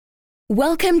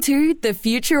Welcome to the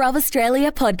Future of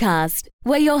Australia podcast,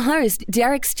 where your host,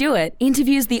 Derek Stewart,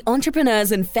 interviews the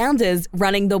entrepreneurs and founders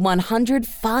running the 100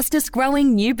 fastest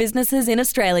growing new businesses in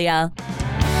Australia.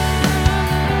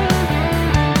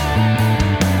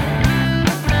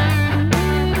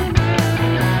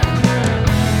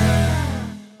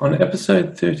 On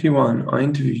episode 31, I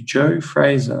interviewed Joe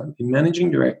Fraser, the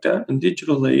Managing Director and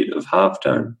Digital Lead of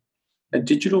Halfdome, a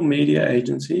digital media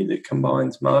agency that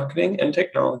combines marketing and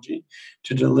technology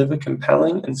to deliver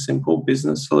compelling and simple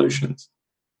business solutions.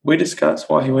 We discuss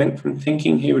why he went from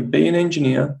thinking he would be an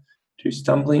engineer to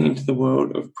stumbling into the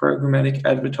world of programmatic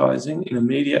advertising in a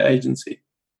media agency,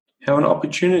 how an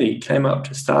opportunity came up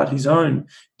to start his own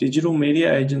digital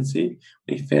media agency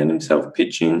when he found himself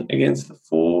pitching against the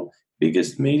 4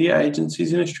 biggest media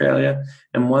agencies in Australia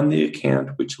and won the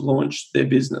account which launched their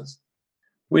business.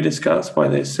 We discuss why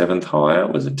their 7th hire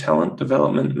was a talent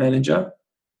development manager,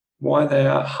 why they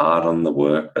are hard on the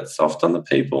work but soft on the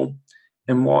people,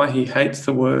 and why he hates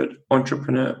the word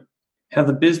entrepreneur. How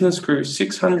the business grew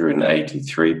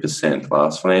 683%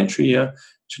 last financial year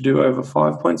to do over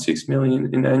 $5.6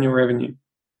 million in annual revenue.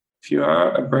 If you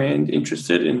are a brand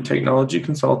interested in technology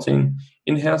consulting,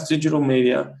 in-house digital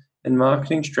media, and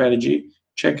marketing strategy,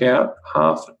 check out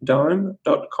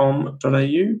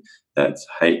halfdome.com.au. That's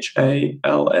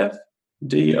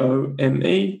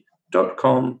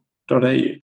halfdome.com.au.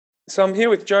 So I'm here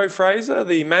with Joe Fraser,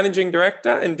 the Managing Director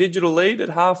and Digital Lead at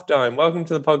Halfdome. Welcome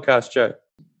to the podcast, Joe.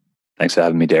 Thanks for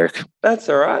having me, Derek. That's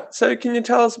all right. So can you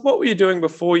tell us, what were you doing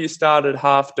before you started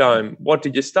Halfdome? What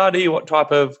did you study? What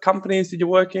type of companies did you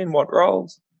work in? What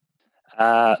roles?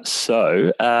 I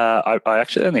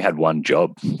actually only had one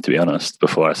job, to be honest,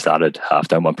 before I started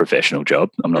Halfdome, one professional job.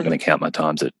 I'm not going to count my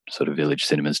times at sort of Village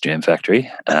Cinemas Jam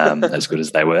Factory, as good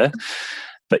as they were.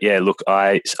 But yeah, look,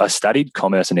 I studied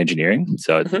commerce and engineering,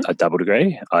 so a double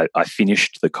degree. I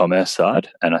finished the commerce side,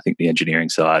 and I think the engineering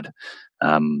side,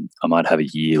 I might have a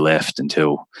year left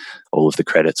until all of the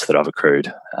credits that I've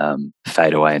accrued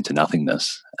fade away into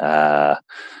nothingness.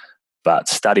 But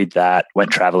studied that, went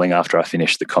travelling after I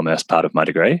finished the commerce part of my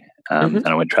degree. And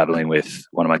I went travelling with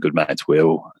one of my good mates,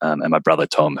 Will, and my brother,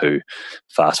 Tom, who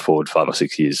fast forward 5 or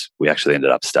 6 years, we actually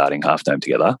ended up starting Halfdome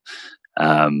together.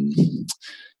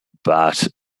 But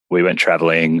we went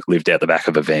travelling, lived out the back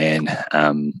of a van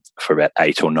for about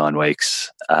 8 or 9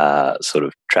 weeks, sort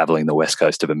of travelling the west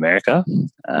coast of America,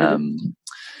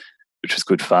 which was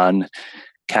good fun.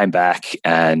 Came back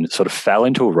and sort of fell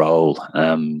into a role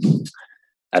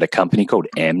at a company called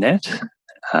Amnet,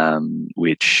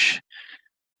 which,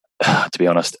 to be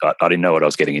honest, I didn't know what I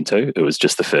was getting into. It was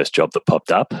just the first job that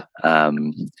popped up.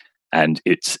 And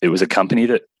it was a company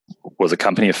that was a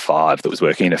company of 5 that was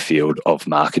working in a field of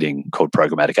marketing called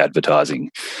programmatic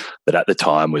advertising, that at the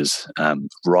time was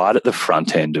right at the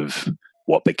front end of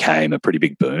what became a pretty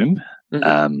big boom.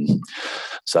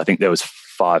 So I think there was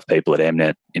 5 people at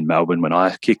Amnet in Melbourne when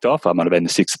I kicked off. I might have been the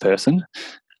 6th person.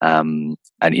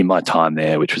 And in my time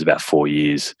there, which was about 4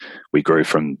 years, we grew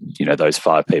from, those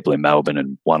 5 people in Melbourne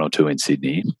and 1 or 2 in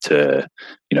Sydney to,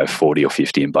 40 or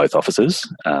 50 in both offices.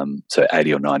 So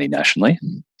 80 or 90 nationally.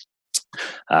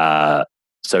 So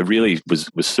really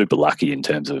was super lucky in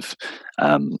terms of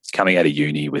coming out of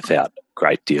uni without a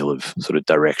great deal of sort of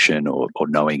direction or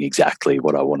knowing exactly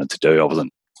what I wanted to do. I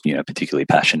wasn't, particularly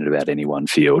passionate about any one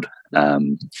field.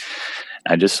 And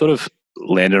just sort of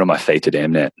landed on my feet at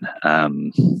Amnet,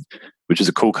 which is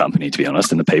a cool company, to be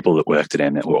honest, and the people that worked at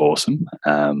Amnet were awesome.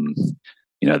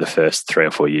 The first 3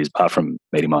 or 4 years, apart from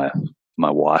meeting my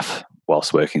wife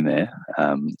whilst working there,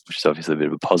 which is obviously a bit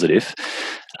of a positive,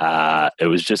 it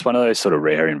was just one of those sort of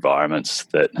rare environments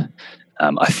that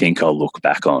I think I'll look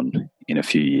back on in a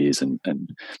few years. And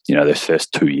those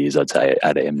first 2 years, I'd say,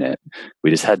 at Amnet, we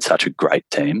just had such a great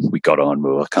team. We got on,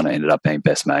 we kind of ended up being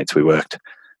best mates. We worked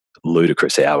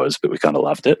ludicrous hours, but we kind of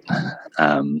loved it.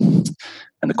 And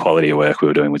the quality of work we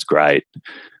were doing was great.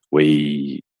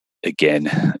 We,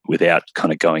 again, without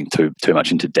kind of going too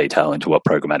much into detail into what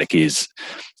programmatic is,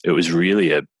 it was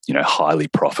really a highly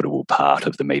profitable part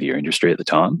of the media industry at the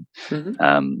time.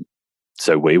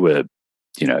 So we were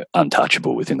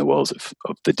untouchable within the walls of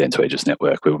the Dentsu Aegis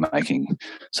network. We were making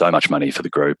so much money for the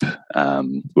group.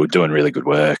 We were doing really good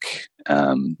work.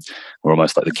 We're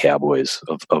almost like the cowboys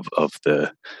of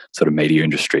the sort of media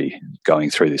industry going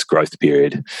through this growth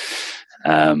period.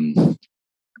 So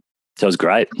it was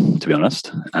great, to be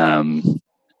honest.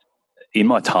 In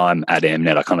my time at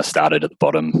Amnet, I kind of started at the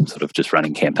bottom, sort of just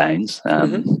running campaigns.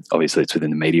 Obviously, it's within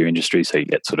the media industry, so you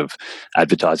get sort of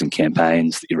advertising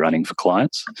campaigns that you're running for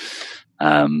clients.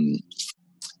 And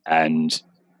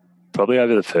probably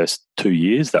over the first 2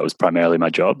 years, that was primarily my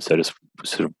job. So just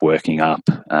sort of working up.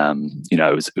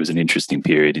 It was an interesting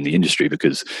period in the industry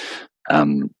because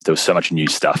there was so much new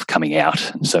stuff coming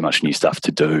out and so much new stuff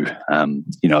to do.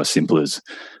 As simple as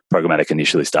programmatic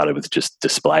initially started with just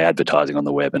display advertising on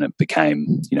the web, and it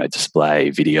became, display,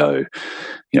 video,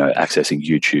 accessing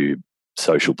YouTube,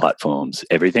 social platforms,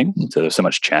 everything. So there's so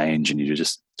much change, and you're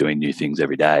just doing new things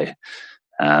every day.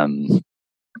 And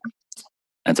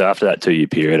so after that 2-year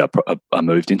period, I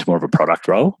moved into more of a product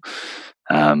role.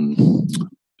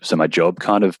 So my job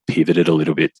kind of pivoted a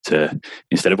little bit to,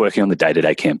 instead of working on the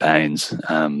day-to-day campaigns,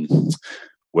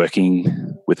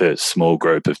 working with a small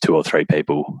group of 2 or 3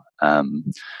 people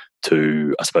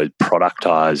to, I suppose,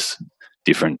 productize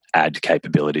different ad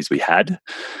capabilities we had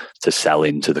to sell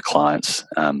into the clients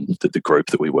that the group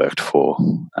that we worked for,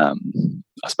 I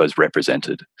suppose,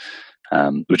 represented.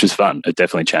 Which is fun. It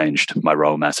definitely changed my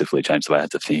role massively, changed the way I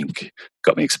had to think,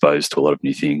 got me exposed to a lot of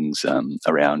new things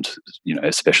around,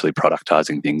 especially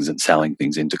productizing things and selling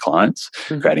things into clients,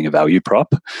 creating a value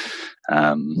prop,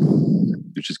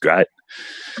 which is great.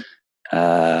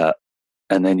 And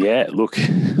then, look.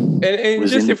 And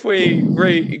just if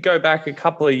we go back a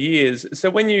couple of years, so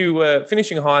when you were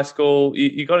finishing high school,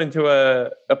 you got into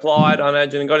applied, I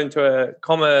imagine, and got into a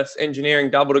commerce engineering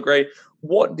double degree.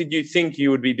 What did you think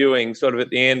you would be doing sort of at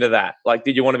the end of that? Like,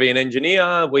 did you want to be an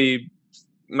engineer? Were you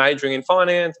majoring in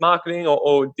finance, marketing,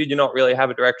 or did you not really have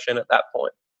a direction at that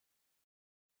point?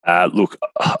 Look,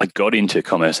 I got into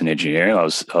commerce and engineering. I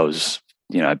was,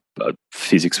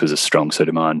 physics was a strong suit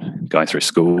of mine going through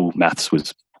school. Maths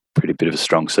was pretty bit of a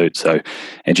strong suit. So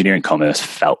engineering commerce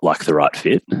felt like the right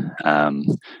fit. I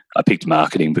picked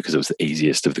marketing because it was the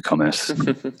easiest of the commerce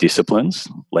disciplines,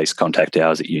 least contact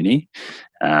hours at uni.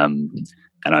 And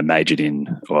I majored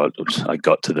I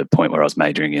got to the point where I was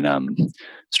majoring in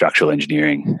structural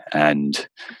engineering, and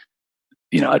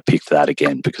I picked that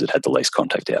again because it had the least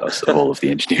contact hours of all of the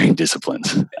engineering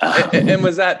disciplines. And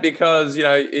was that because, you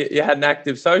had an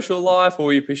active social life, or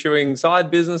were you pursuing side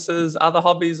businesses, other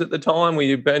hobbies at the time? Were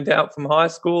you burnt out from high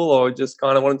school, or just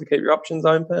kind of wanted to keep your options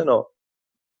open? Or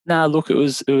no, look, it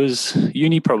was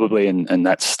uni probably, and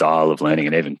that style of learning,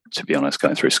 and even, to be honest,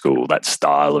 going through school, that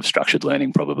style of structured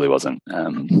learning probably wasn't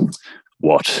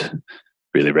what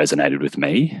really resonated with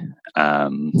me.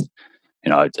 To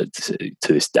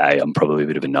this day, I'm probably a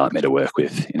bit of a nightmare to work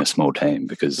with in a small team,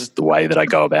 because the way that I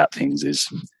go about things is,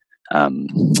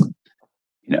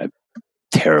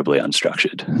 terribly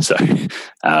unstructured. So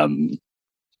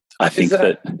I think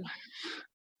that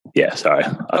yeah, sorry.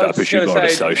 I presume more of a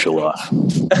social life.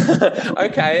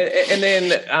 Okay. And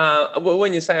then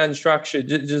when you say unstructured,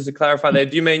 just to clarify there,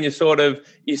 do you mean you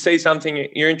see something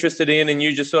you're interested in and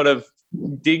you just sort of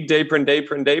dig deeper and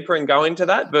deeper and deeper and go into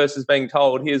that, versus being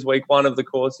told, here's week 1 of the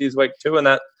course, here's week 2, and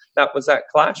that was that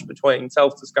clash between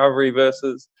self-discovery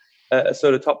versus a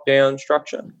sort of top-down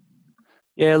structure?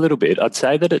 Yeah, a little bit. I'd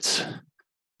say that it's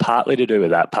partly to do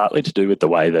with that, partly to do with the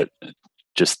way that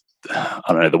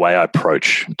the way I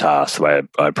approach tasks, the way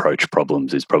I approach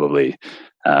problems is probably,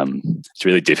 it's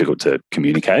really difficult to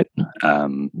communicate,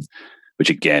 which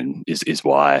again is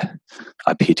why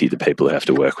I pity the people who have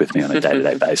to work with me on a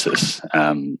day-to-day basis.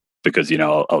 Because,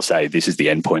 I'll say this is the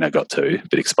end point I got to,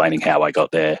 but explaining how I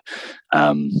got there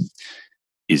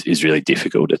is really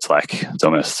difficult. It's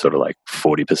almost sort of like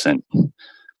 40%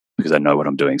 because I know what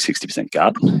I'm doing, 60%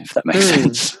 gut, if that makes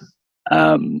sense.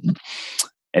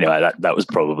 Anyway, that was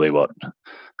probably what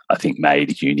I think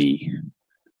made uni,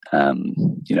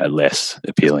 less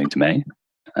appealing to me.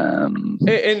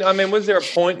 And I mean, was there a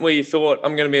point where you thought,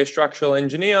 I'm going to be a structural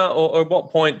engineer, or at what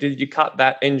point did you cut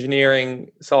that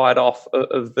engineering side off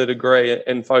of the degree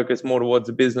and focus more towards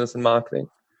the business and marketing?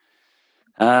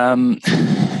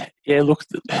 Yeah, look,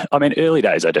 I mean, early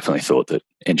days, I definitely thought that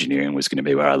engineering was going to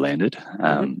be where I landed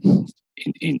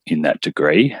in that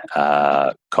degree.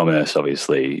 Commerce,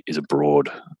 obviously, is a broad,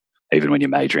 even when you're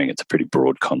majoring, it's a pretty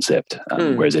broad concept,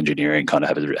 whereas engineering kind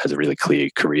of has a really clear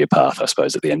career path, I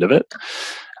suppose, at the end of it.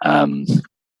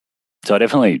 So I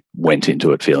definitely went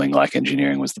into it feeling like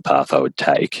engineering was the path I would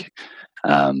take.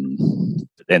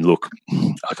 But then, look,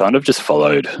 I kind of just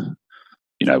followed,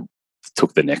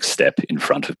 took the next step in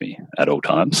front of me at all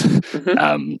times,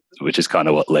 which is kind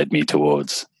of what led me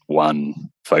towards, one,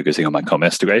 focusing on my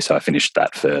commerce degree. So I finished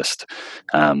that first.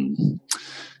 And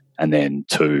then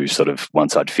 2, sort of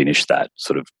once I'd finished that,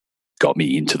 sort of got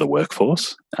me into the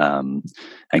workforce. And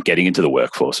getting into the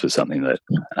workforce was something that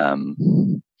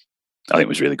I think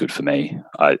was really good for me.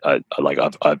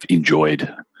 I've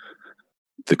enjoyed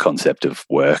the concept of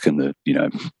work and the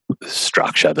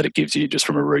structure that it gives you just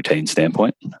from a routine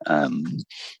standpoint.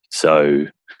 So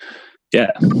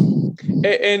Yeah.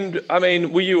 And I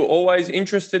mean, were you always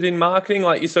interested in marketing?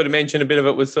 Like you sort of mentioned, a bit of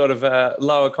it was sort of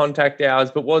lower contact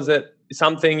hours, but was it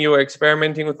something you were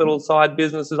experimenting with, little side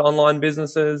businesses,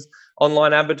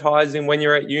 online advertising when you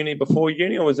were at uni, before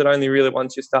uni, or was it only really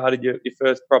once you started your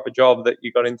first proper job that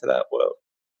you got into that world?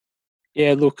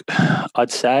 Yeah, look, I'd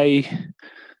say,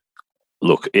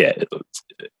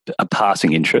 a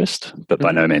passing interest, but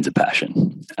by no means a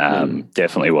passion.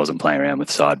 Definitely wasn't playing around with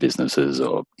side businesses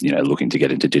or, looking to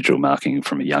get into digital marketing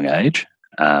from a young age.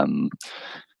 Had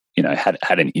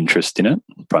an interest in it,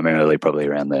 primarily probably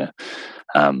around the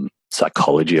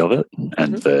psychology of it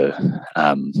and the,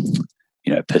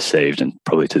 perceived, and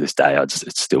probably to this day, it's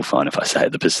still fine if I say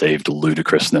it, the perceived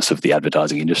ludicrousness of the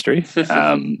advertising industry.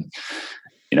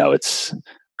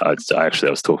 I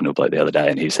was talking to a bloke the other day,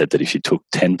 and he said that if you took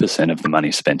 10% of the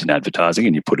money spent in advertising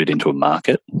and you put it into a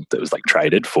market that was like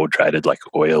forward traded like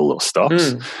oil or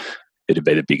stocks, it'd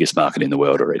be the biggest market in the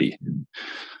world already.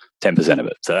 10% of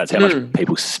it. So that's how much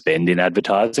people spend in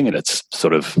advertising, and it's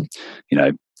sort of,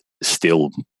 still,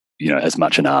 as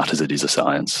much an art as it is a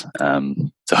science.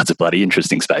 So it's a bloody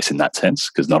interesting space in that sense,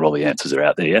 because not all the answers are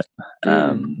out there yet.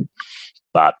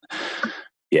 But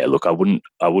yeah, look, I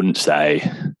wouldn't say,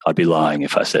 I'd be lying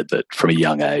if I said that from a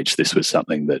young age this was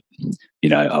something that,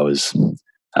 I was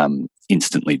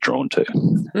instantly drawn to.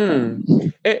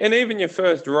 And even your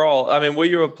first role, I mean, were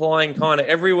you applying kind of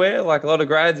everywhere, like a lot of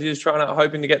grads, you're just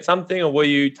hoping to get something, or were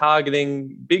you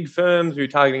targeting big firms? Were you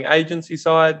targeting agency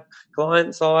side,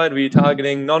 client side? Were you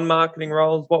targeting non-marketing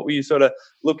roles? What were you sort of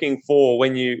looking for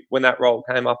when that role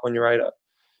came up on your radar?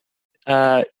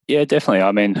 Yeah, definitely.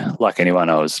 I mean, like anyone,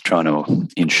 I was trying to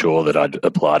ensure that I'd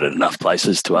applied at enough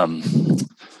places to,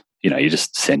 you're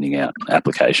just sending out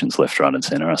applications left, right and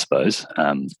centre, I suppose.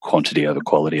 Quantity over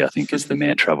quality, I think, is the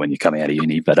mantra when you're coming out of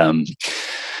uni. But,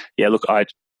 yeah, look, I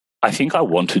think I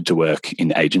wanted to work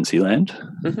in agency land.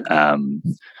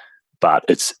 But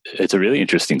it's a really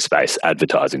interesting space,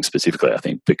 advertising specifically, I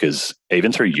think, because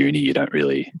even through uni, you don't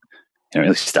really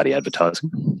study advertising.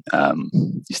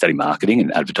 You study marketing,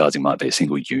 and advertising might be a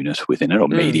single unit within it, or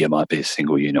media might be a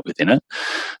single unit within it.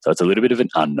 So it's a little bit of an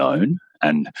unknown.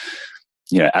 And,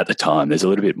 at the time, there's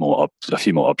a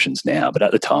few more options now. But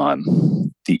at the time,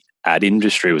 the ad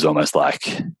industry was almost like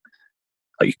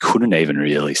you couldn't even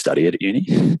really study it at uni.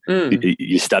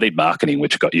 You studied marketing,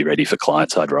 which got you ready for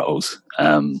client-side roles.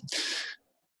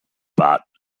 But,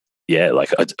 yeah,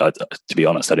 to be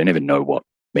honest, I didn't even know what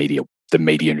the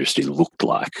media industry looked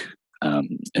like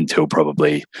until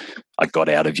probably I got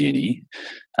out of uni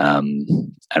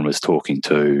and was talking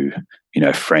to,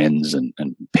 friends and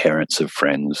parents of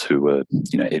friends who were,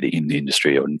 either in the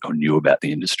industry or knew about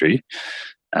the industry.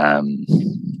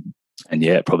 And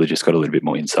yeah, probably just got a little bit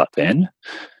more insight then.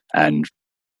 And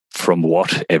from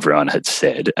what everyone had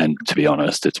said, and to be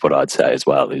honest, it's what I'd say as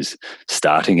well, is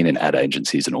starting in an ad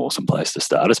agency is an awesome place to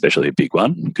start, especially a big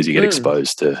one, because you get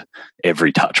exposed to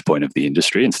every touch point of the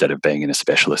industry instead of being in a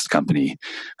specialist company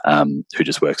who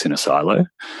just works in a silo.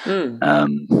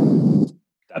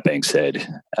 That being said,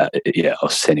 I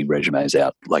was sending resumes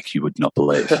out like you would not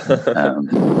believe.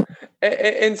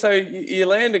 And so you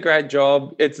land a grad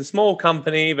job. It's a small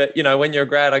company, but, when you're a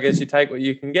grad, I guess you take what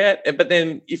you can get. But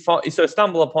then you sort of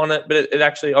stumble upon it, but it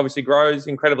actually obviously grows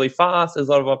incredibly fast. There's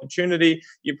a lot of opportunity.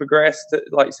 You progress to,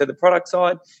 like you said, the product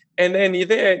side. And then you're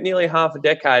there nearly half a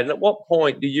decade. And at what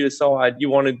point did you decide you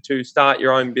wanted to start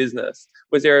your own business?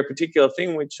 Was there a particular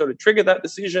thing which sort of triggered that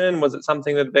decision? Was it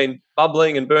something that had been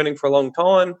bubbling and burning for a long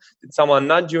time? Did someone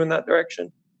nudge you in that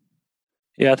direction?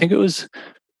 Yeah, I think it was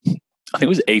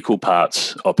equal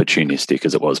parts opportunistic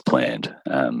as it was planned,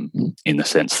 in the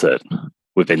sense that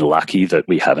we've been lucky that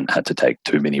we haven't had to take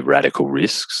too many radical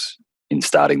risks in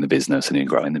starting the business and in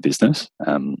growing the business,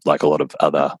 like a lot of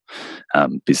other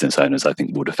business owners I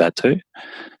think would have had to.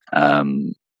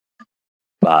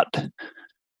 But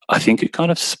I think it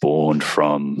kind of spawned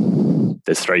from,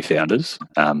 there's 3 founders,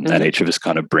 and each of us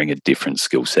kind of bring a different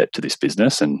skill set to this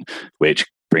business, and we each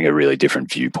bring a really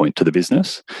different viewpoint to the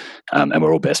business, and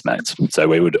we're all best mates. So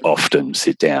we would often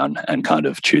sit down and kind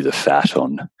of chew the fat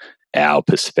on our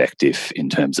perspective in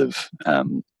terms of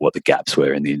what the gaps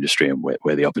were in the industry and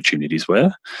where the opportunities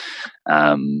were.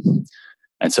 And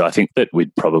so I think that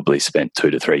we'd probably spent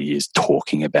 2 to 3 years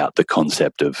talking about the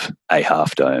concept of a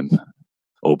half dome,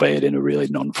 albeit in a really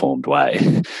non-formed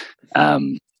way.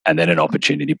 And then an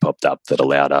opportunity popped up that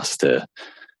allowed us to,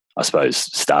 I suppose,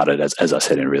 start it, as I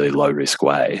said, in a really low-risk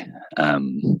way.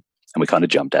 And we kind of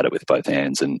jumped at it with both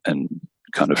hands and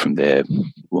kind of from there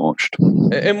launched.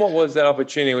 And what was that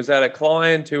opportunity? Was that a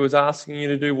client who was asking you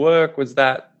to do work? Was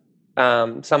that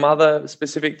some other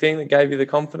specific thing that gave you the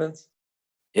confidence?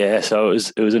 Yeah, so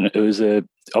it was a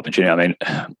opportunity. I mean,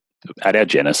 at our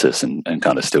genesis and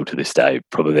kind of still to this day,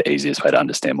 probably the easiest way to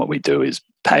understand what we do is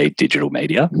paid digital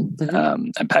media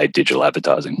and paid digital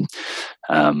advertising.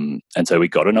 And so we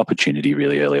got an opportunity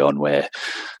really early on where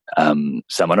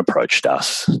someone approached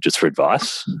us just for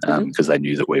advice because they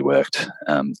knew that we worked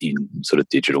in sort of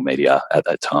digital media at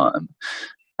that time,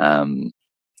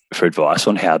 for advice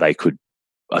on how they could,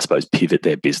 I suppose, pivot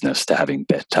their business to having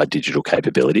better digital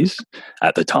capabilities.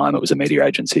 At the time, it was a media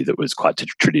agency that was quite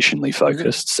traditionally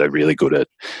focused, so really good at,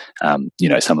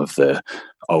 some of the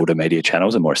older media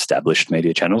channels and more established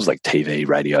media channels like TV,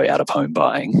 radio, out-of-home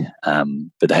buying.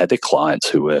 But they had their clients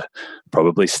who were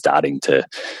probably starting to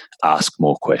ask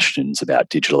more questions about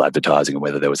digital advertising and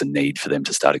whether there was a need for them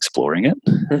to start exploring it.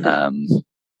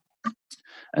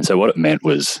 And so what it meant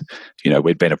was,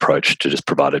 we'd been approached to just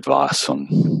provide advice on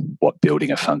what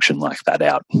building a function like that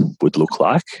out would look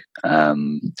like.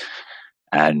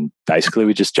 And basically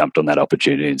we just jumped on that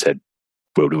opportunity and said,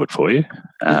 we'll do it for you.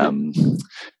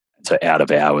 So out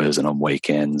of hours and on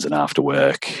weekends and after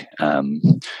work,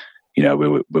 we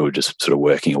were just sort of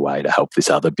working away to help this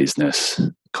other business,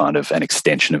 kind of an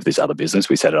extension of this other business.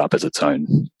 We set it up as its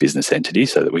own business entity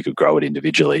so that we could grow it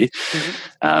individually.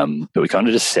 But we kind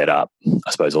of just set up,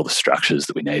 I suppose, all the structures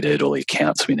that we needed, all the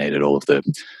accounts we needed, all of the,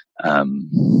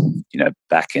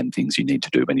 back end things you need to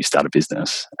do when you start a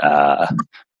business,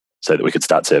 so that we could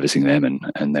start servicing them.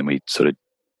 And then we sort of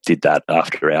did that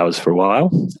after hours for a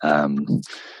while.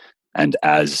 And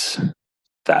as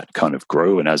that kind of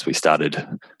grew and as we started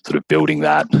sort of building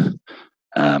that,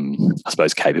 I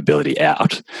suppose, capability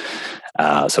out,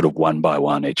 sort of one by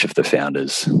one, each of the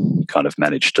founders kind of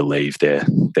managed to leave their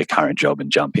current job and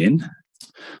jump in.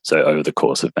 So over the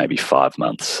course of maybe 5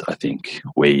 months, I think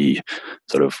we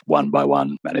sort of one by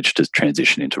one managed to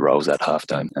transition into roles at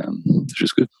Halfdome, which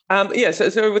was good.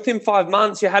 So within 5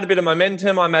 months, you had a bit of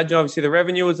momentum. I imagine obviously the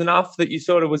revenue was enough that you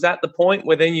sort of was at the point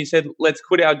where then you said, let's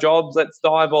quit our jobs, let's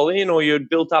dive all in, or you'd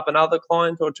built up another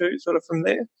client or two sort of from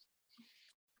there?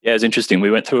 Yeah, it was interesting.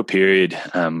 We went through a period,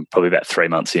 probably about 3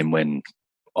 months in, when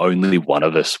only one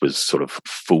of us was sort of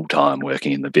full-time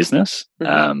working in the business,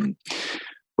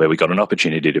 where we got an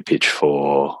opportunity to pitch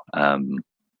for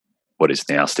what is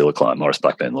now still a client, Maurice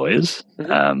Blackburn Lawyers,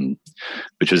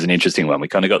 which was an interesting one. We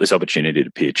kind of got this opportunity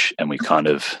to pitch, and we kind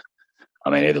of,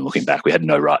 even looking back, we had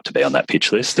no right to be on that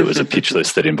pitch list. It was a pitch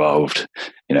list that involved,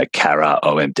 Cara,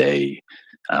 OMD,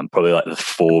 probably like the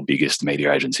 4 biggest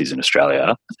media agencies in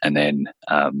Australia, and then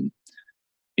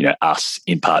us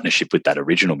in partnership with that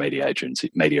original media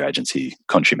agency,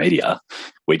 Conchu Media.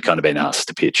 We'd kind of been asked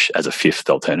to pitch as a 5th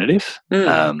alternative,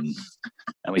 and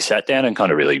we sat down and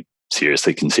kind of really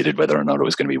seriously considered whether or not it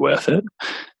was going to be worth it.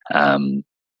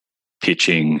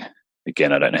 Pitching,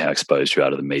 again, I don't know how exposed you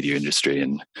are to the media industry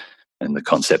and the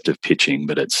concept of pitching,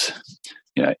 but it's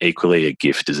equally a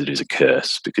gift as it is a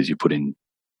curse, because you put in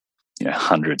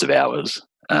hundreds of hours,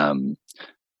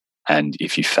 and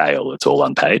if you fail, it's all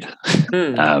unpaid.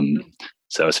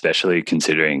 So especially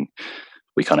considering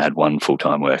we kind of had one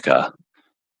full-time worker,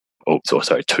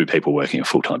 2 people working at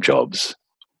full-time jobs,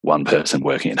 1 person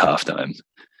working at Halfdome,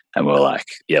 and we're like,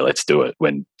 yeah, let's do it,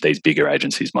 when these bigger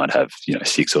agencies might have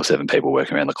 6 or 7 people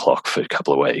working around the clock for a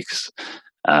couple of weeks.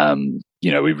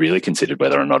 We really considered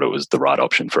whether or not it was the right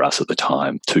option for us at the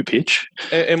time to pitch.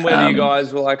 And whether you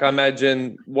guys were, like, I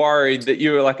imagine, worried that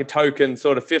you were like a token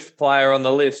sort of 5th player on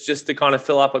the list just to kind of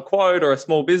fill up a quote or a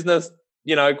small business,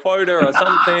 quota or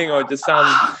something, or just some,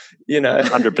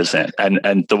 100%.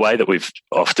 And the way that we've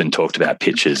often talked about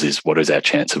pitches is, what is our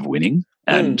chance of winning,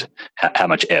 and how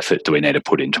much effort do we need to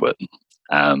put into it?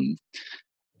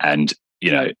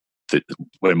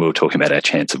 When we were talking about our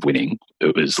chance of winning,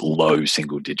 it was low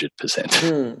single-digit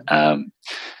 %.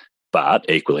 But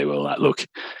equally, we were like, look,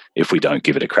 if we don't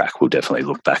give it a crack, we'll definitely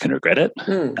look back and regret it.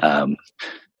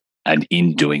 And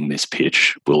in doing this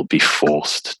pitch, we'll be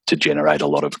forced to generate a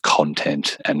lot of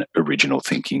content and original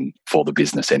thinking for the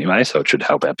business anyway, so it should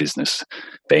help our business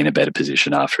be in a better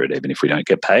position after it, even if we don't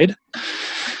get paid.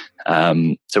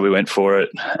 So we went for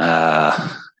it.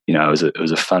 It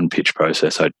was a fun pitch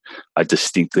process. I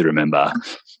distinctly remember,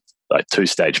 like,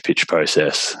 2-stage pitch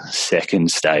process.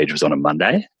 Second stage was on a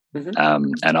Monday,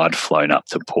 and I'd flown up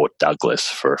to Port Douglas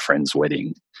for a friend's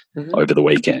wedding over the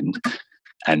weekend,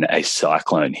 and a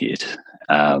cyclone hit.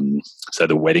 So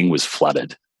the wedding was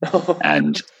flooded,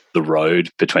 and the road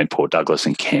between Port Douglas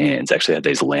and Cairns actually had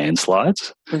these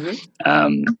landslides.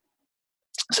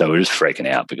 So we were just freaking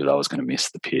out because I was going to miss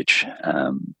the pitch.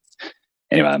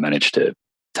 Anyway, I managed to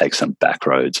take some back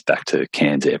roads back to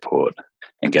Cairns Airport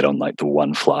and get on like the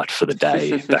one flight for the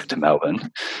day back to Melbourne.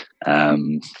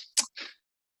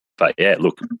 But yeah,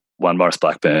 look, One Morris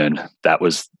Blackburn, that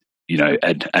was,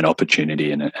 an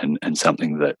opportunity and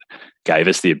something that gave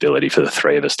us the ability for the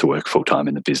three of us to work full time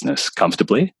in the business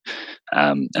comfortably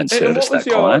and service that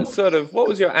client. What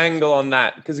was your angle on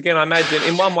that? Because again, I imagine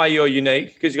in one way you're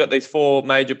unique because you've got these four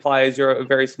major players. You're a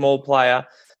very small player,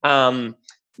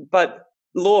 but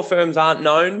law firms aren't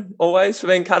known always for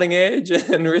being cutting edge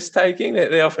and risk taking.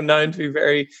 They're often known to be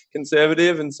very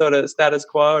conservative and sort of status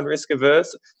quo and risk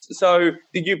averse. So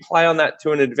did you play on that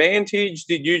to an advantage?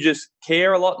 Did you just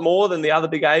care a lot more than the other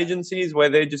big agencies where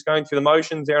they're just going through the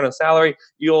motions, they're on a salary?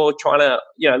 You're trying to,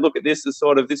 look at this as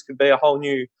sort of, this could be a whole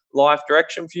new life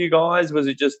direction for you guys. Was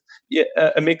it just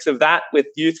a mix of that with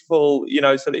youthful,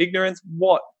 sort of ignorance?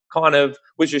 What kind of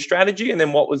was your strategy, and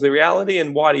then what was the reality,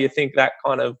 and why do you think that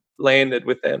kind of landed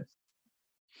with them?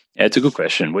 Yeah, it's a good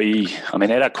question.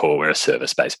 At our core, we're a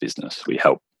service-based business.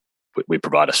 We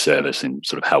provide a service in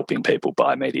sort of helping people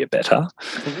buy media better.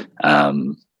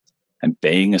 Mm-hmm. And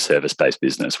being a service-based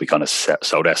business, we kind of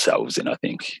sold ourselves in, I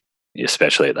think,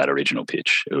 especially at that original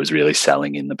pitch. It was really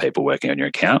selling in the people working on your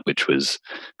account, which was,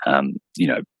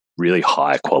 really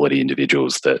high quality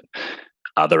individuals that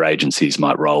other agencies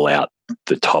might roll out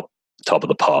the top of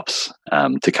the pops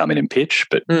to come in and pitch.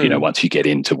 But, once you get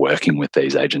into working with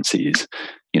these agencies,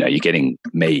 you're getting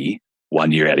me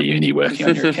 1 year out of uni working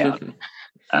on your account.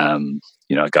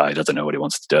 A guy who doesn't know what he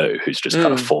wants to do, who's just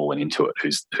kind of fallen into it,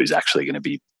 who's actually going to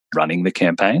be running the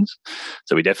campaigns.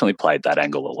 So we definitely played that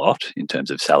angle a lot in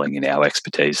terms of selling in our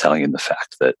expertise, selling in the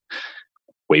fact that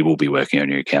we will be working on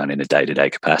your account in a day-to-day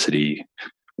capacity.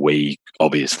 We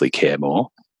obviously care more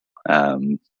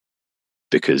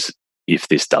because if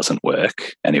this doesn't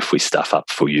work and if we stuff up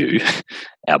for you,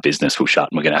 our business will shut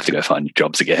and we're going to have to go find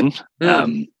jobs again.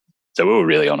 So we were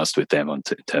really honest with them in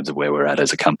terms of where we're at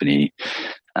as a company.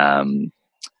 And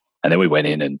then we went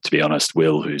in and, to be honest,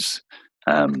 Will, who's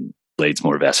leads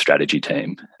more of our strategy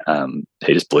team,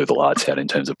 he just blew the lights out in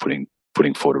terms of putting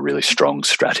forward a really strong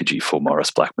strategy for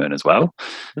Morris Blackburn as well.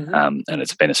 Mm-hmm. And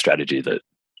it's been a strategy that,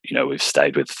 we've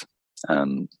stayed with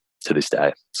to this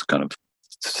day. It's kind of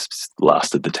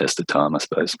lasted the test of time, I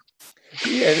suppose.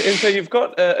 Yeah, and so you've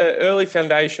got an early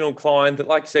foundational client that,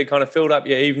 like you said, kind of filled up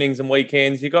your evenings and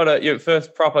weekends. You got your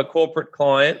first proper corporate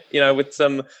client, with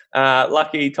some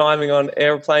lucky timing on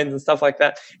airplanes and stuff like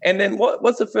that. And then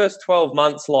what's the first 12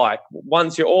 months like?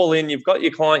 Once you're all in, you've got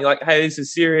your client, you're like, hey, this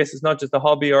is serious. It's not just a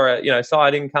hobby or a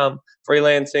side income,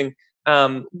 freelancing.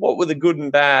 What were the good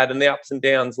and bad and the ups and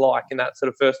downs like in that sort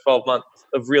of first 12 months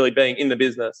of really being in the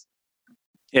business?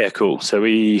 Yeah, cool. So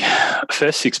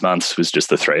first 6 months was just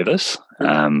the three of us.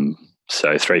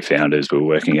 So three founders. We were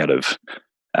working out of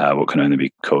what can only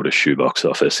be called a shoebox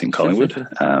office in Collingwood.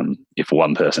 If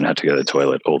one person had to go to the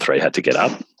toilet, all three had to get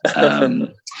up.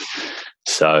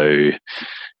 So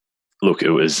look,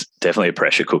 it was definitely a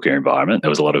pressure cooker environment. There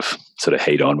was a lot of sort of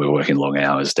heat on. We were working long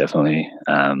hours, definitely.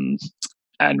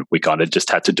 And we kind of just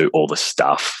had to do all the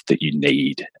stuff that you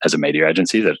need as a media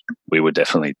agency that we would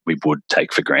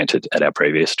take for granted at our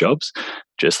previous jobs.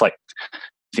 Just like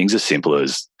things as simple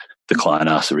as the client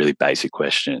asks a really basic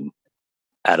question.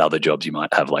 At other jobs, you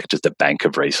might have like just a bank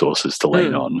of resources to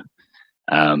lean on.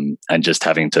 And just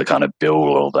having to kind of build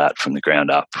all that from the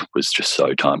ground up was just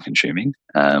so time consuming.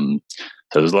 So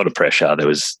there was a lot of pressure. There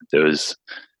was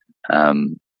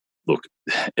look,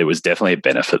 it was definitely a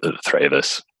benefit that the three of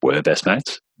us were best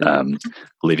mates.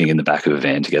 Living in the back of a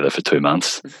van together for 2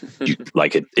 months,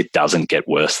 it doesn't get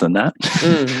worse than that.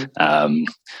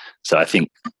 So I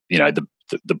think,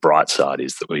 the bright side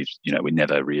is that we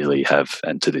never really have,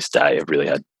 and to this day, have really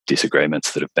had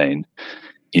disagreements that have been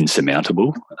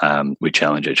insurmountable. We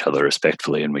challenge each other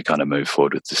respectfully and we kind of move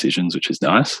forward with decisions, which is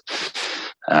nice.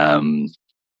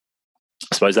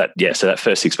 I suppose so that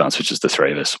first 6 months was just the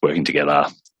three of us working together.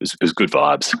 It was good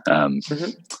vibes.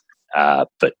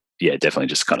 But yeah, definitely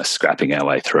just kind of scrapping our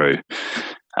way through.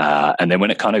 And then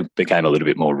when it kind of became a little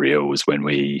bit more real was when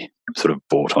we sort of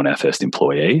brought on our first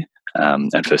employee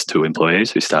and first two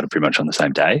employees who started pretty much on the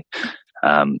same day.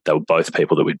 They were both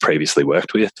people that we'd previously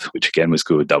worked with, which again was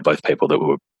good. They were both people that we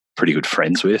were pretty good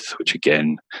friends with, which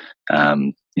again,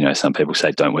 some people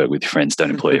say don't work with your friends,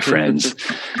 don't employ your friends.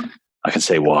 I can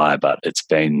see why, but it's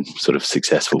been sort of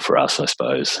successful for us, I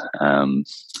suppose,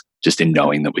 just in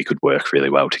knowing that we could work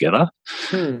really well together.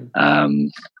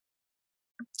 And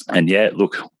yeah,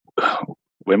 look,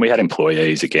 when we had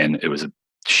employees, again, it was a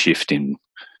shift in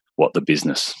what the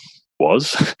business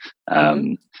was.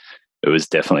 It was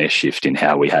definitely a shift in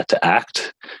how we had to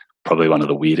act. Probably one of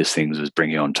the weirdest things was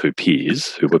bringing on two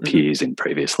peers who were peers in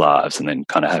previous lives and then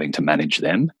kind of having to manage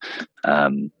them.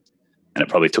 And it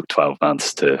probably took 12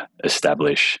 months to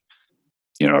establish,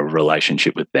 a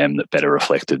relationship with them that better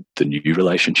reflected the new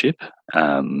relationship.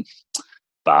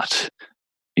 But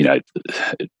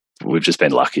we've just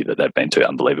been lucky that they've been two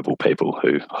unbelievable people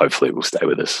who hopefully will stay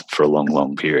with us for a long,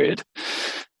 long period.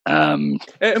 And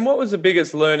what was the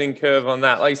biggest learning curve on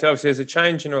that? Like you said, obviously there's a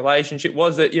change in relationship.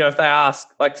 Was it, if they ask,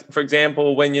 like, for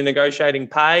example, when you're negotiating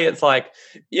pay, it's like,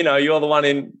 you're the one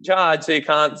in charge, so you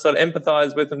can't sort of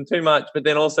empathize with them too much, but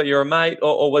then also you're a mate?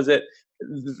 Or was it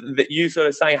that you sort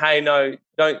of saying, hey, no,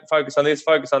 don't focus on this,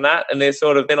 focus on that, and they're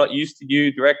not used to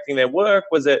you directing their work?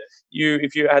 Was it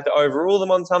if you had to overrule them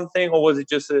on something, or was it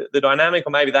just the dynamic, or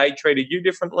maybe they treated you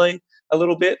differently a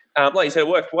little bit? Like you said, it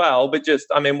worked well, but just,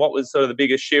 what was sort of the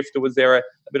biggest shift? Or was there a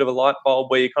bit of a light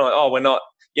bulb where you're kind of like, oh, we're not,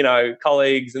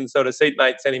 colleagues and sort of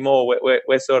seatmates anymore.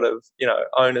 We're sort of,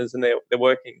 owners, and they're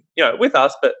working, with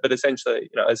us, but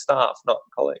essentially, as staff, not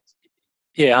colleagues.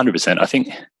 Yeah, 100%. I think,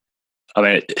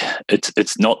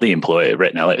 it's not the employer,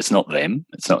 Retinella. It's not them.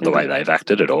 It's not the way they've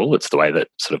acted at all. It's the way that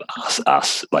sort of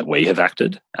us, like we have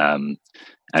acted. And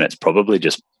it's probably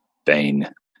just been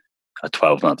a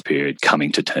 12-month period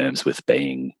coming to terms with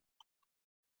being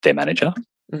their manager,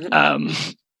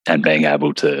 and being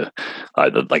able to,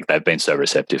 like they've been so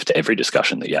receptive to every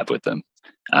discussion that you have with them.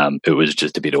 It was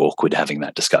just a bit awkward having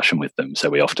that discussion with them, so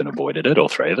we often avoided it, all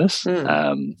three of us.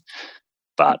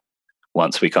 But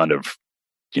once we kind of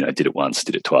did it once,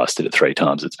 did it twice, did it three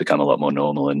times, it's become a lot more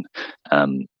normal.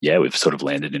 And we've sort of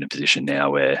landed in a position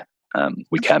now where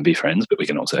we can be friends, but we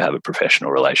can also have a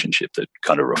professional relationship that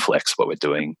kind of reflects what we're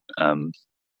doing, in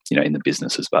the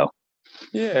business as well.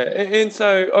 Yeah, and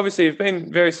so obviously you've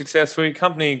been very successful. Your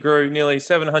company grew nearly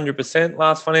 700%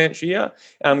 last financial year,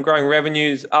 growing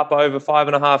revenues up over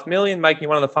 5.5 million, making you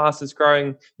one of the fastest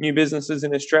growing new businesses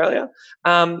in Australia.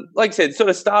 Like I said, sort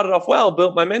of started off well,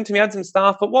 built momentum, you had some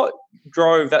staff, but what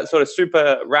drove that sort of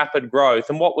super rapid growth,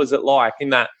 and what was it like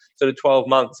in that sort of 12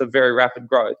 months of very rapid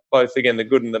growth, both, again, the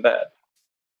good and the bad?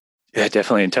 Yeah,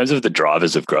 definitely. In terms of the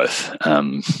drivers of growth,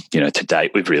 to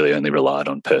date, we've really only relied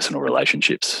on personal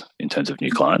relationships in terms of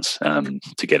new clients to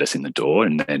get us in the door.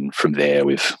 And then from there,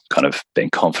 we've kind of been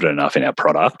confident enough in our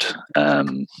product,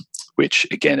 which,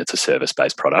 again, it's a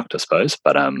service-based product, I suppose,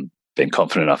 but been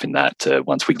confident enough in that to,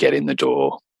 once we get in the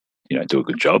door, do a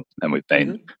good job. And we've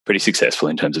been pretty successful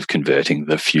in terms of converting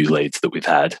the few leads that we've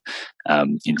had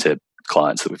into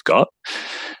clients that we've got.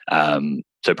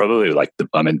 So probably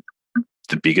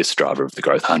the biggest driver of the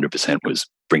growth, 100%, was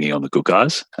bringing on the Good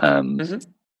Guys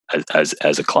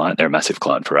as a client. They're a massive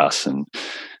client for us, and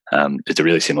it's a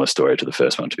really similar story to the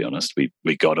first one, to be honest.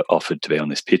 We got offered to be on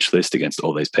this pitch list against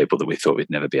all these people that we thought we'd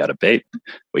never be able to beat.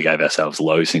 We gave ourselves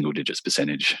low single digits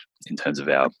percentage in terms of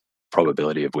our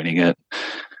probability of winning it.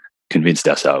 Convinced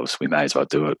ourselves we may as well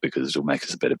do it because it'll make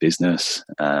us a better business.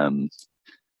 And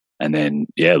then,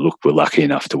 we're lucky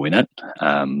enough to win it.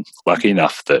 Lucky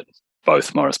enough that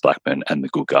both Maurice Blackburn and the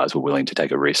Good Guys were willing to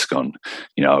take a risk on,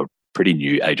 a pretty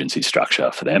new agency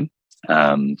structure for them.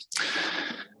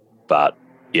 But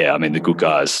the Good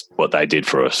Guys, what they did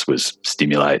for us was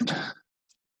stimulate,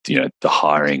 the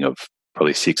hiring of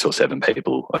probably 6 or 7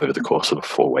 people over the course of a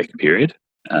 4-week period.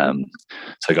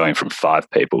 So going from 5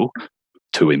 people,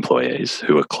 2 employees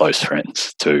who are close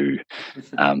friends, to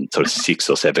sort of 6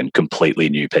 or 7 completely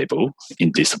new people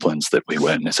in disciplines that we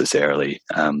weren't necessarily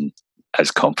as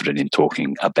confident in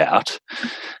talking about,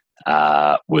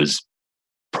 was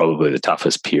probably the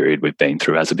toughest period we've been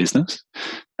through as a business.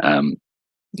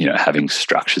 Having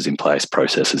structures in place,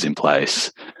 processes in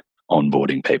place,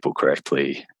 onboarding people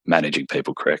correctly, managing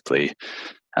people correctly.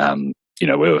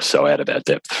 We were so out of our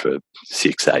depth for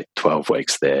 6, 8, 12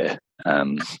 weeks there.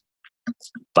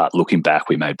 But looking back,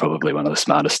 we made probably one of the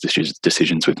smartest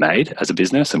decisions we've made as a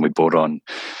business, and we brought on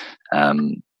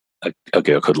a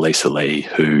girl called Lisa Lee,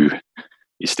 who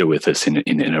is still with us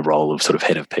in a role of sort of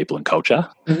head of people and culture.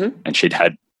 And she'd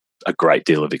had a great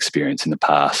deal of experience in the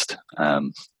past,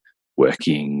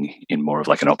 working in more of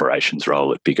like an operations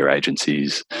role at bigger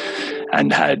agencies,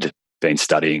 and had been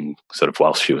studying sort of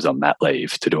whilst she was on mat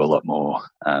leave to do a lot more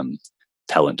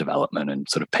talent development and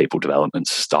sort of people development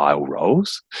style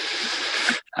roles.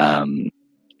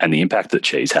 And the impact that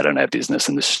she's had on our business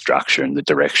and the structure and the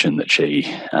direction that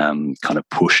she kind of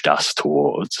pushed us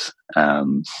towards,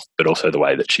 but also the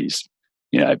way that she's,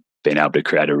 been able to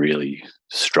create a really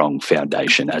strong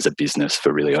foundation as a business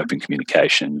for really open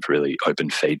communication, for really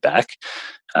open feedback.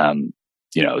 It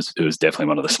was definitely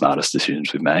one of the smartest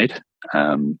decisions we've made.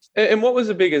 And what was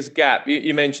the biggest gap?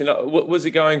 You mentioned, was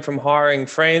it going from hiring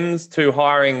friends to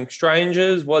hiring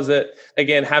strangers? Was it,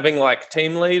 again, having like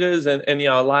team leaders and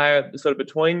a layer sort of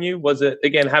between you? Was it,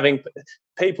 again, having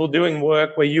people doing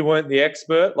work where you weren't the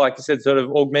expert, like you said, sort of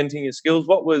augmenting your skills?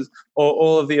 What was, or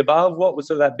all of the above? What was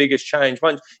sort of that biggest change?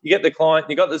 Once you get the client,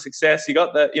 you got the success, you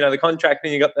got the, the contract,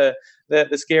 and you got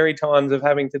the scary times of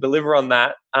having to deliver on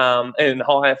that and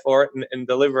hire for it and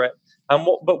deliver it.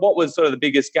 But what was sort of the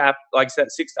biggest gap, like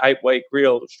that 6 to 8 week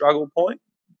real struggle point?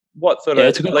 What sort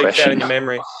of leaps out in your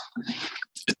memory?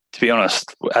 To be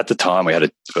honest, at the time we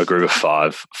had a group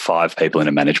of five people in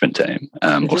a management team,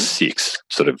 or 6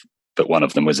 sort of, but one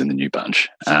of them was in the new bunch.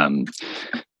 And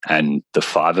the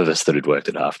 5 of us that had worked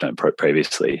at Halftone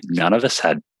previously, none of us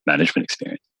had management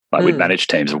experience. Like we'd managed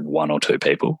teams of 1 or 2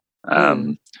 people.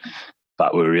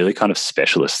 But we were really kind of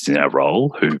specialists in our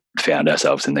role who found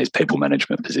ourselves in these people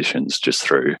management positions just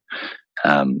through,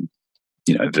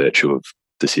 virtue of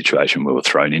the situation we were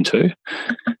thrown into.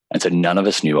 And so none of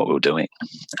us knew what we were doing.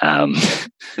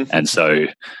 And so,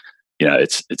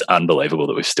 it's unbelievable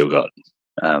that we've still got,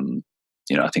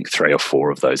 I think 3 or 4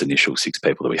 of those initial 6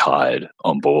 people that we hired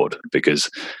on board, because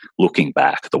looking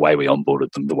back, the way we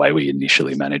onboarded them, the way we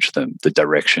initially managed them, the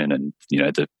direction and,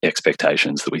 the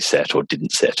expectations that we set or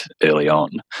didn't set early on,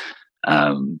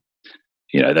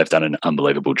 they've done an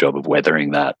unbelievable job of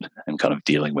weathering that and kind of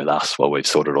dealing with us while we've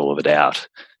sorted all of it out.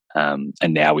 And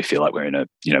now we feel like we're in a,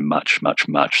 much, much,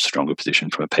 much stronger position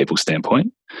from a people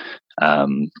standpoint.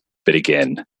 But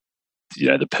again,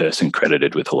 the person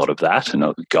credited with a lot of that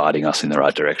and guiding us in the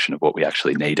right direction of what we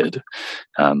actually needed,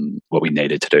 what we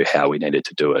needed to do, how we needed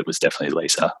to do it, was definitely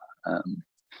Lisa.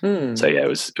 So yeah, it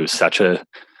was such a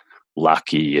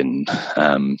lucky and,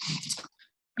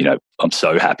 I'm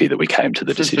so happy that we came to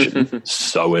the decision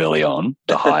so early on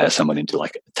to hire someone into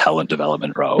like a talent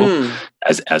development role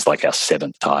as like our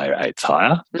 7th hire, 8th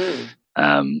hire.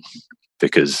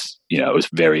 Because, it was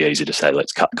very easy to say,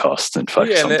 let's cut costs and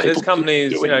focus on people. There's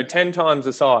companies, 10 times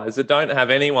the size that don't have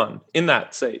anyone in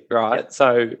that seat, right? Yeah.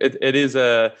 So it is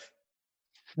a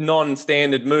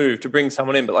non-standard move to bring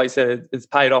someone in. But like I said, it's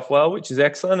paid off well, which is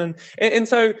excellent. And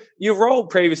so your role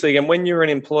previously, again, when you're an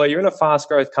employee, you're in a fast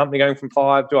growth company going from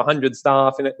 5 to 100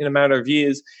 staff in a matter of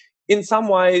years. In some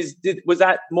ways, was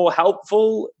that more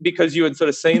helpful because you had sort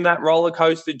of seen that roller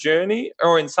coaster journey?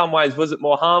 Or in some ways, was it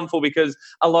more harmful because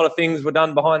a lot of things were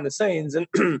done behind the scenes? And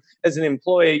as an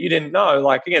employee, you didn't know,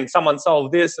 like, again, someone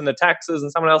solved this and the taxes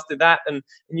and someone else did that and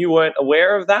you weren't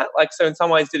aware of that? Like, so in some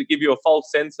ways, did it give you a false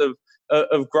sense of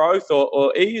growth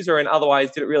or ease? Or in other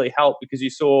ways, did it really help because you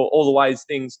saw all the ways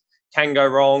things can go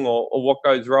wrong or what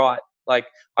goes right? Like,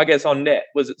 I guess on net,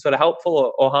 was it sort of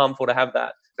helpful or harmful to have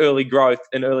that early growth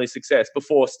and early success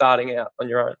before starting out on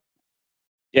your own?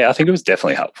 Yeah, I think it was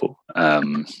definitely helpful.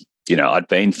 I'd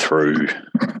been through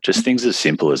just things as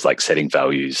simple as like setting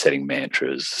values, setting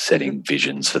mantras, setting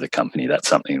visions for the company. That's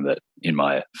something that in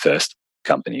my first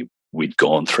company, we'd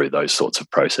gone through those sorts of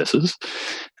processes.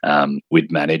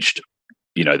 We'd managed,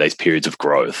 these periods of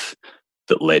growth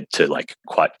that led to like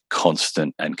quite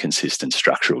constant and consistent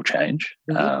structural change.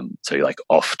 So like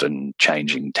often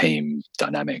changing team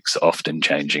dynamics, often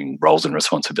changing roles and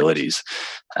responsibilities.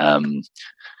 So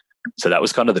that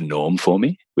was kind of the norm for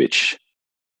me, which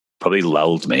probably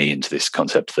lulled me into this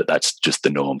concept that that's just the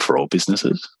norm for all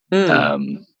businesses.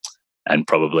 And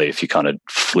probably if you kind of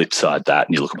flip side that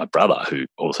and you look at my brother, who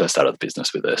also started the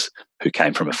business with us, who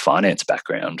came from a finance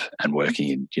background and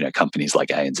working in, companies like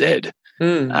ANZ,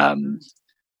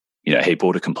 he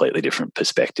brought a completely different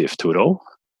perspective to it all.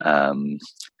 I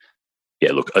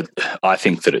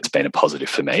think that it's been a positive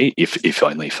for me, if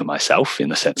only for myself, in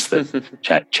the sense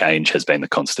that change has been the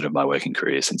constant of my working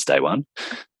career since day one.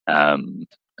 So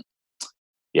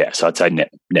I'd say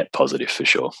net positive for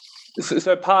sure.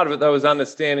 So part of it, though, is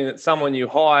understanding that someone you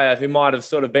hire who might have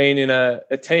sort of been in a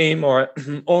team or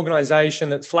an organisation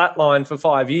that's flatlined for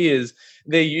 5 years,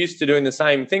 they're used to doing the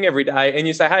same thing every day. And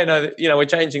you say, hey, no, we're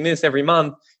changing this every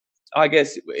month. I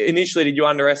guess initially, did you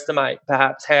underestimate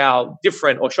perhaps how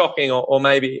different or shocking or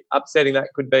maybe upsetting that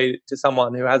could be to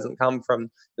someone who hasn't come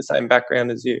from the same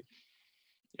background as you?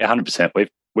 Yeah, 100%.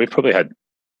 We've probably had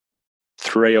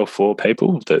 3 or 4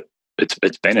 people that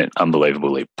it's been an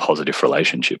unbelievably positive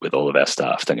relationship with all of our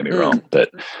staff, don't get me wrong,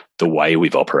 but the way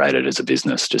we've operated as a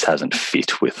business just hasn't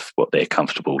fit with what they're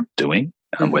comfortable doing,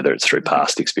 whether it's through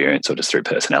past experience or just through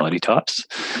personality types.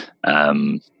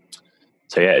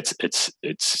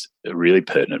 It's a really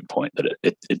pertinent point that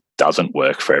it doesn't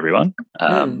work for everyone.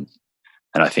 And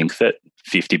I think that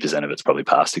 50% of it's probably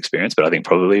past experience, but I think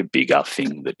probably a bigger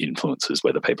thing that influences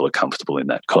whether people are comfortable in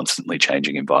that constantly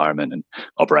changing environment and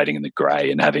operating in the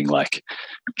grey and having like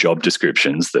job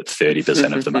descriptions that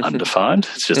 30% of them are undefined.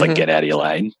 It's just like, get out of your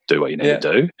lane, do what you need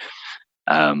to do.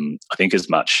 I think as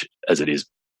much as it is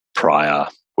prior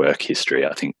work history,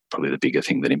 I think probably the bigger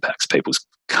thing that impacts people's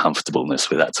comfortableness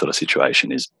with that sort of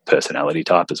situation is personality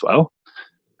type as well.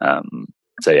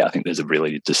 So I think there's a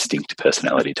really distinct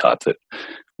personality type that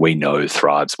we know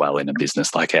thrives well in a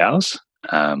business like ours,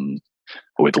 or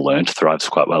we've learned thrives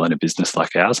quite well in a business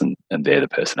like ours, and they're the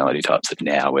personality types that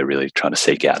now we're really trying to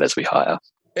seek out as we hire.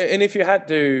 And if you had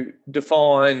to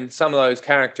define some of those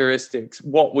characteristics,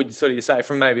 what would sort of you say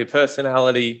from maybe a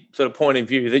personality sort of point of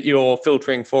view that you're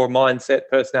filtering for mindset,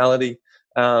 personality?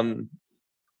 From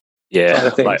a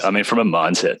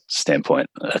mindset standpoint,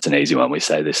 that's an easy one. We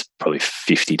say this probably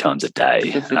 50 times a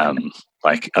day.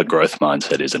 Like a growth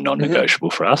mindset is a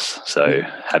non-negotiable for us. So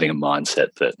having a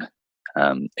mindset that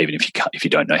even if you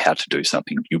don't know how to do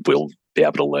something, you will be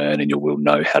able to learn and you will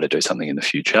know how to do something in the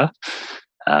future.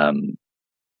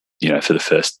 For the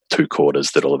first 2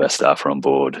 quarters that all of our staff are on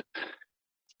board,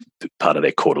 part of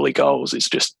their quarterly goals is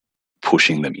just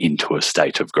pushing them into a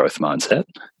state of growth mindset.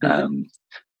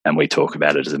 And we talk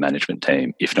about it as a management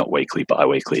team, if not weekly,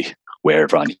 bi-weekly, where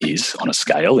everyone is on a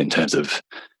scale in terms of,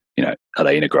 are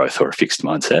they in a growth or a fixed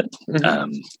mindset?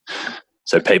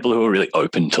 So people who are really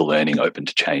open to learning, open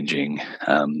to changing,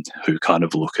 who kind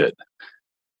of look at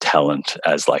talent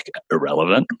as like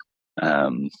irrelevant. We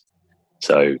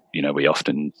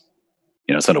often,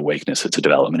 it's not a weakness, it's a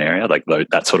development area. Like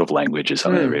that sort of language is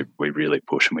something that we really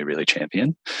push and we really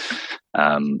champion.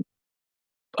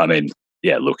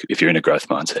 If you're in a growth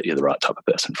mindset, you're the right type of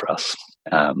person for us.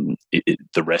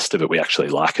 The rest of it, we actually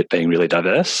like it being really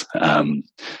diverse.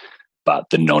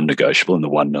 But the non-negotiable and the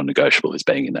one non-negotiable is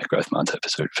being in that growth mindset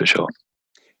for sure.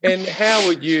 And how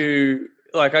would you,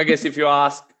 I guess if you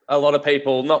ask a lot of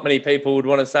people, not many people would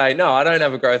want to say, no, I don't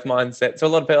have a growth mindset. So a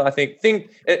lot of people, I think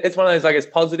it's one of those, I guess,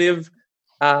 positive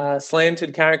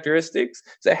slanted characteristics.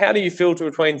 So how do you filter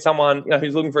between someone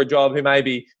who's looking for a job who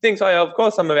maybe thinks, oh, of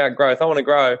course I'm about growth, I want to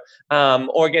grow,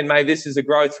 or again, maybe this is a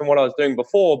growth from what I was doing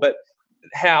before, but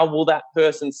how will that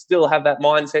person still have that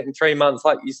mindset in 3 months?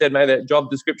 Like you said, maybe that job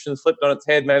description's flipped on its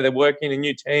head, maybe they're working in a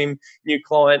new team, new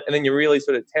client, and then you really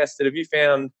sort of test it. Have you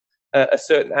found a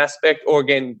certain aspect, or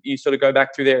again, you sort of go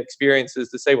back through their experiences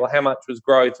to see, well, how much was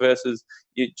growth versus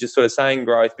you just sort of saying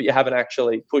growth, but you haven't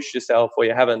actually pushed yourself or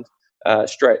you haven't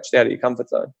stretched out of your comfort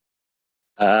zone?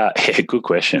 Good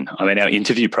question. I mean, our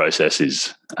interview process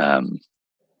is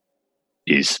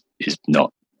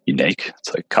not unique. It's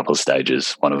like a couple of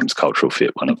stages. One of them's cultural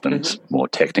fit. One of them's more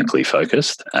technically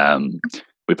focused.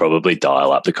 We probably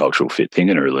dial up the cultural fit thing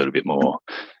and are a little bit more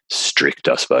strict,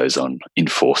 I suppose, on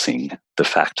enforcing the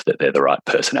fact that they're the right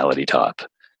personality type,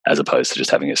 as opposed to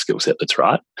just having a skill set that's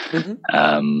right.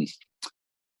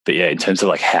 But yeah, in terms of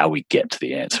like how we get to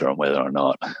the answer on whether or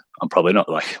not, I'm probably not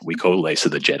we call Lisa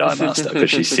the Jedi Master because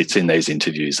she sits in these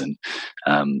interviews and,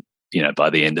 by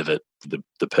the end of it,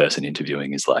 the person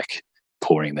interviewing is like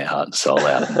pouring their heart and soul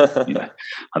out. And,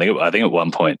 I think at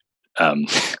one point, and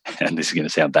this is going to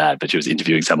sound bad, but she was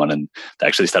interviewing someone and they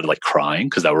actually started like crying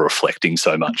because they were reflecting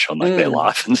so much on like their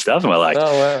life and stuff. And we're like,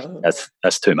 oh, wow.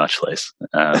 That's too much, Lisa.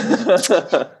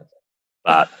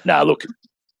 But no, look,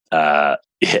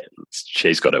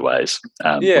 she's got her ways.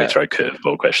 We throw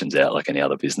curveball questions out like any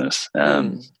other business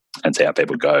and see how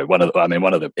people go. One of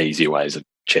the easier ways of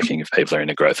checking if people are in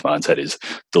a growth mindset is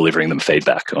delivering them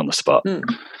feedback on the spot and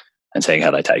seeing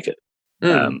how they take it.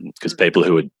 Because people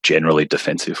who are generally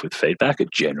defensive with feedback are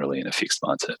generally in a fixed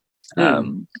mindset.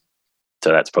 So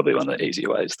that's probably one of the easier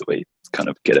ways that we kind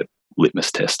of get a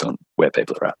litmus test on where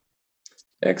people are at.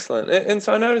 Excellent. And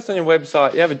so I noticed on your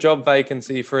website, you have a job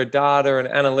vacancy for a data and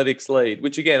analytics lead,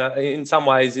 which again, in some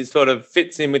ways is sort of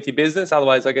fits in with your business.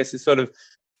 Otherwise, I guess is sort of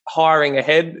hiring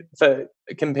ahead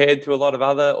compared to a lot of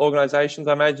other organizations,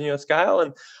 I imagine, your scale.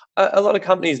 And a lot of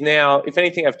companies now, if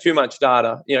anything, have too much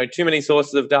data, too many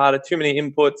sources of data, too many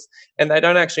inputs, and they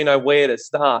don't actually know where to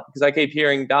start because they keep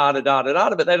hearing data,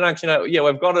 but they don't actually know,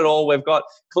 we've got it all. We've got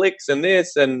clicks and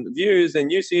this and views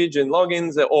and usage and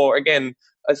logins, or again,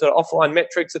 a sort of offline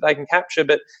metrics that they can capture.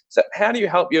 But so how do you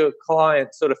help your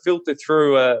clients sort of filter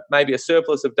through maybe a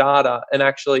surplus of data and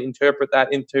actually interpret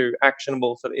that into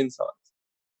actionable sort of insights?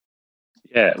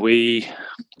 Yeah, we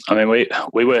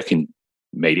work in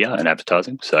media and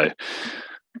advertising, so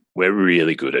we're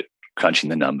really good at crunching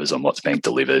the numbers on what's being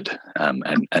delivered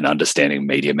and understanding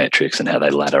media metrics and how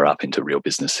they ladder up into real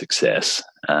business success.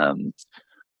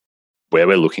 where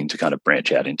we're looking to kind of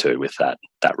branch out into with that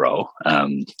role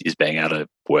is being able to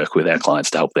work with our clients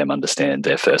to help them understand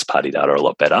their first party data a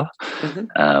lot better.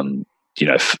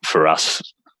 For us,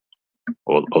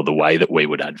 or the way that we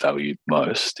would add value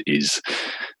most is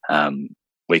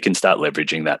we can start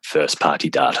leveraging that first party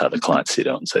data the clients sit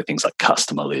on. So things like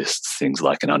customer lists, things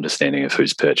like an understanding of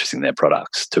who's purchasing their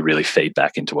products to really feed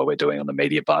back into what we're doing on the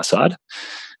media buy side.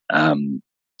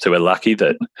 So we're lucky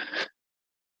that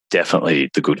definitely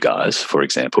the good guys, for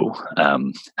example,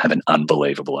 have an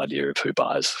unbelievable idea of who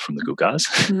buys from the good guys.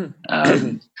 So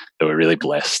we're really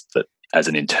blessed that as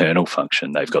an internal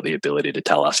function, they've got the ability to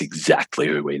tell us exactly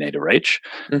who we need to reach.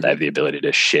 They have the ability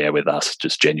to share with us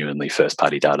just genuinely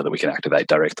first-party data that we can activate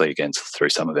directly against through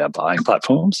some of our buying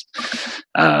platforms.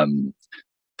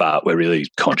 But we're really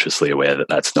consciously aware that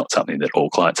that's not something that all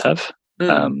clients have,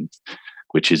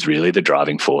 which is really the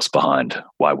driving force behind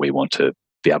why we want to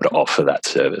be able to offer that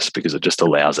service, because it just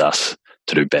allows us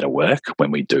to do better work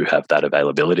when we do have that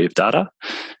availability of data.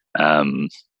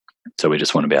 So we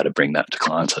just want to be able to bring that to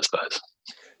clients, I suppose.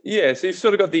 Yeah, so you've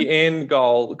sort of got the end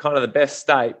goal, kind of the best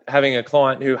state, having a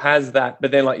client who has that.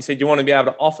 But then, like you said, you want to be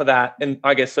able to offer that and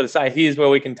I guess sort of say, here's where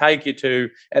we can take you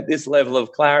to at this level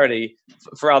of clarity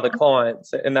for other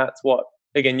clients. And that's what,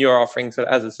 again, you're offering sort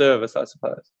of as a service, I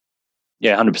suppose.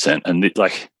 Yeah, 100%. And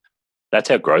that's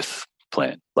our growth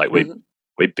plan. Like we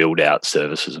build out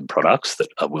services and products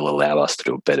that will allow us to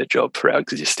do a better job for our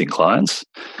existing clients.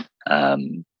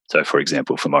 So, for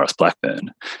example, for Maurice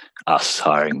Blackburn, us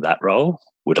hiring that role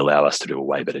would allow us to do a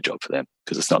way better job for them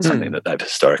because it's not something that they've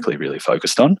historically really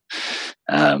focused on.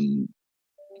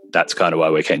 That's kind of why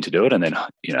we're keen to do it. And then,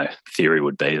 theory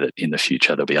would be that in the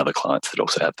future, there'll be other clients that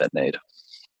also have that need.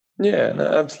 Yeah, no,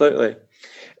 absolutely.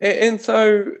 And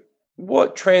so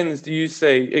what trends do you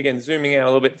see, again, zooming out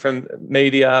a little bit from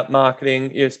media,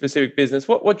 marketing, your specific business,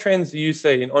 what trends do you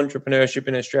see in entrepreneurship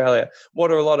in Australia?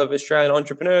 What are a lot of Australian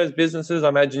entrepreneurs, businesses? I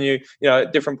imagine you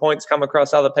at different points come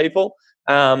across other people,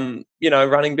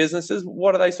 running businesses.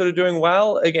 What are they sort of doing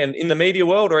well, again, in the media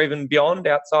world or even beyond,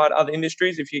 outside other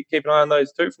industries, if you keep an eye on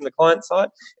those too from the client side?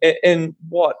 And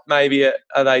what maybe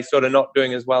are they sort of not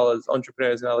doing as well as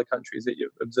entrepreneurs in other countries that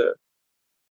you've observed?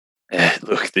 Yeah,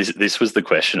 look, this was the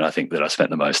question I think that I spent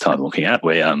the most time looking at.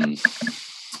 The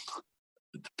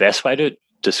best way to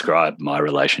describe my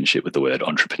relationship with the word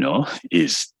entrepreneur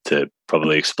is to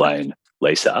probably explain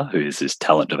Lisa, who is this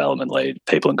talent development lead,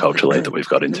 people and culture lead that we've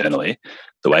got internally,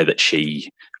 the way that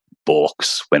she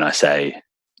balks when I say,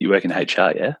 "You work in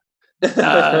HR, yeah?"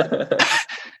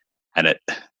 And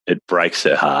it breaks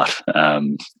her heart.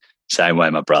 Same way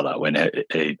my brother, when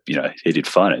he did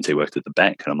finance, he worked at the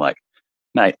bank, and I'm like,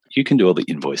 "Mate, you can do all the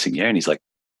invoicing, yeah?" And he's like,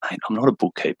 "Mate, I'm not a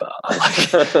bookkeeper."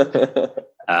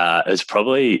 It's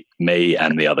probably me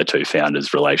and the other two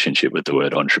founders' relationship with the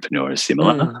word entrepreneur is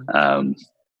similar.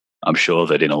 I'm sure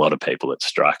that in a lot of people it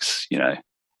strikes,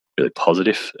 really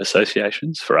positive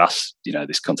associations. For us,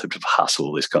 this concept of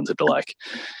hustle, this concept of like,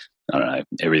 I don't know,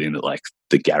 everything that like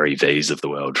the Gary V's of the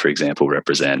world, for example,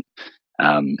 represent,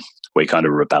 we kind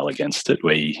of rebel against it.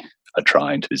 We are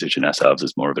trying to position ourselves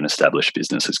as more of an established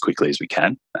business as quickly as we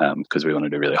can, because we want to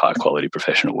do really high quality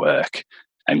professional work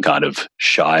and kind of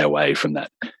shy away from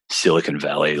that Silicon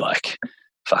Valley, like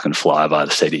fucking fly by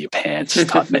the seat of your pants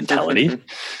type mentality.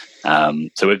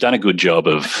 So we've done a good job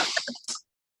of,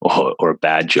 or a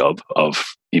bad job of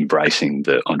embracing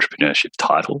the entrepreneurship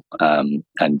title. And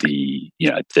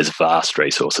there's vast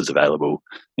resources available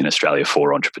in Australia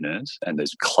for entrepreneurs, and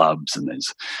there's clubs and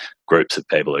there's groups of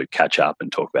people who catch up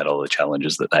and talk about all the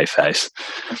challenges that they face.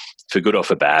 For good or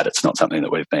for bad, it's not something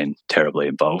that we've been terribly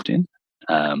involved in.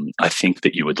 I think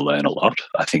that you would learn a lot.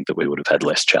 I think that we would have had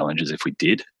less challenges if we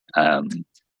did.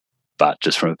 But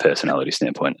just from a personality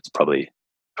standpoint, it's probably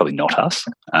not us.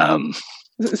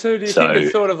 So do you think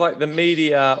it's sort of like the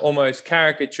media almost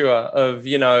caricature of,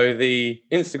 the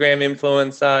Instagram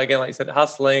influencer, again, like you said,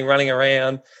 hustling, running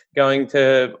around, going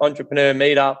to entrepreneur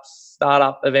meetups,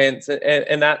 startup events,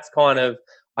 and that's kind of,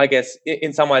 I guess,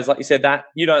 in some ways, like you said, that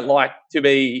you don't like to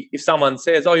be, if someone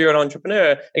says, "Oh, you're an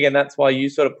entrepreneur," again, that's why you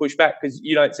sort of push back, because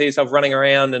you don't see yourself running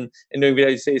around and doing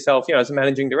videos. You see yourself, as a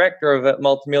managing director of a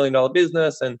multi-million-dollar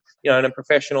business and, in a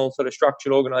professional sort of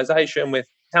structured organization with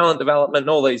talent development and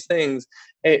all these things.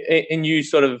 And you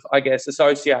sort of, I guess,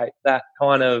 associate that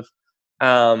kind of,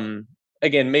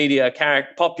 again, media,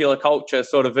 popular culture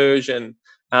sort of version,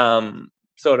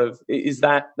 sort of is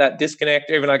that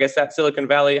disconnect, even I guess that Silicon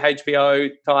Valley HBO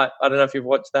type, I don't know if you've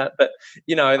watched that, but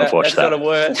that sort of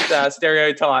worst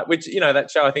stereotype, which that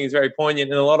show I think is very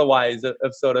poignant in a lot of ways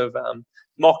of sort of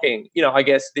mocking, I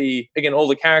guess all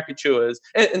the caricatures,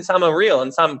 and some are real,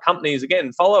 and some companies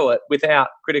again follow it without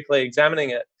critically examining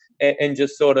it, and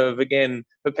just sort of again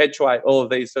perpetuate all of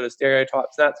these sort of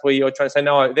stereotypes. And that's where you're trying to say,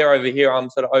 no, they're over here, I'm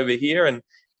sort of over here, and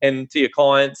to your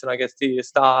clients, and I guess to your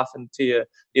staff, and to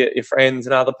your friends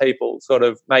and other people, sort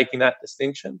of making that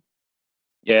distinction.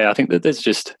 Yeah, I think that there's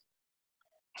just,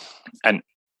 and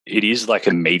it is like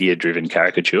a media-driven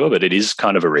caricature, but it is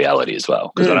kind of a reality as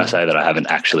well. Because when I say that I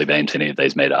haven't actually been to any of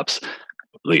these meetups,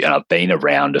 and I've been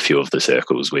around a few of the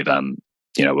circles. We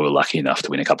were lucky enough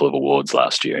to win a couple of awards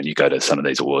last year, and you go to some of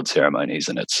these award ceremonies,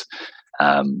 and it's,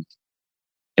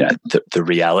 the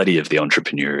reality of the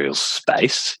entrepreneurial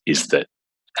space is that,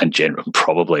 and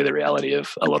probably the reality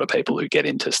of a lot of people who get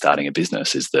into starting a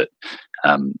business is that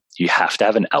you have to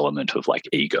have an element of like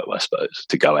ego, I suppose,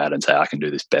 to go out and say, I can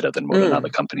do this better than what another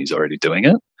company's already doing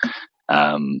it.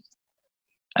 And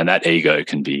that ego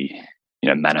can be,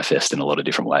 manifest in a lot of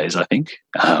different ways, I think.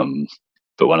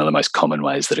 But one of the most common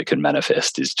ways that it can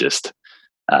manifest is just,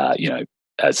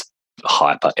 as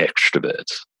hyper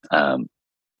extroverts,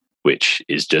 which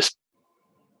is just,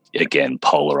 again,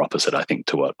 polar opposite, I think,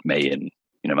 to what me and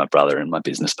my brother and my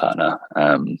business partner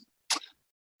kind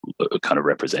of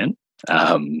represent.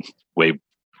 We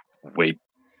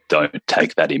don't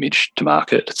take that image to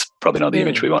market. It's probably not the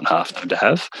image we want Halftone to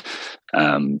have.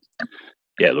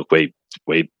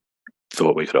 We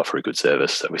thought we could offer a good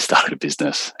service, so we started a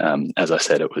business. As I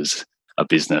said, it was a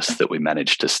business that we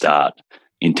managed to start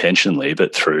intentionally,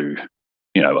 but through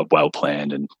a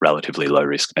well-planned and relatively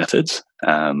low-risk methods.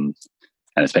 And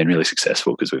it's been really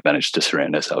successful because we've managed to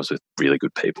surround ourselves with really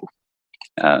good people.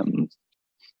 And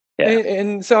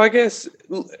so I guess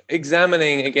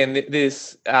examining, again,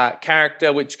 this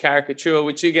caricature, which,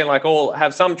 again, like all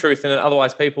have some truth in it,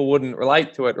 otherwise people wouldn't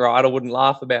relate to it, right, or wouldn't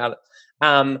laugh about it.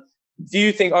 Do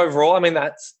you think overall,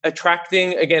 that's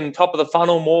attracting, again, top of the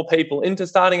funnel, more people into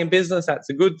starting a business? That's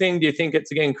a good thing. Do you think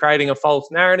it's, again, creating a false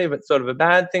narrative? It's sort of a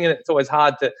bad thing, and it's always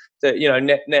hard to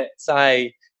net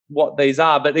say what these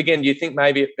are. But again, do you think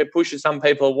maybe it pushes some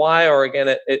people away, or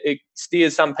again, it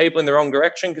steers some people in the wrong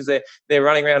direction because they're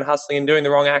running around hustling and doing the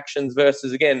wrong actions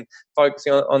versus, again,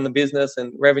 focusing on the business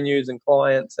and revenues and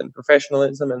clients and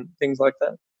professionalism and things like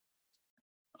that?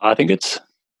 I think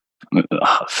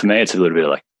for me, it's a little bit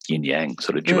like yin yang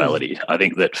sort of duality. I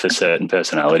think that for certain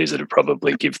personalities, it would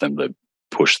probably give them the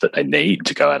push that they need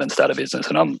to go out and start a business.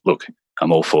 And I'm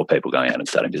all for people going out and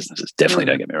starting businesses. Definitely,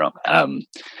 don't get me wrong.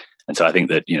 And so I think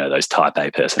that, those type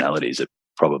A personalities, it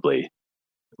probably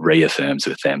reaffirms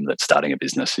with them that starting a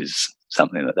business is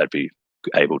something that they'd be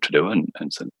able to do, and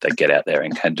so they get out there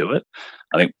and can do it.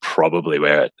 I think probably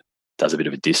where it does a bit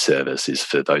of a disservice is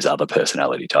for those other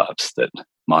personality types that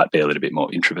might be a little bit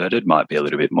more introverted, might be a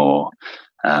little bit more,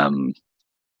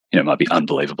 might be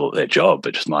unbelievable at their job,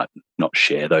 but just might not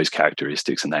share those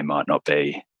characteristics, and they might not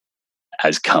be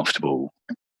as comfortable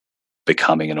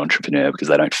becoming an entrepreneur because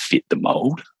they don't fit the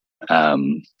mold.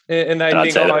 And they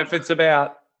think, if it's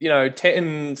about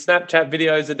 10 Snapchat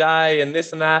videos a day and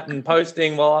this and that and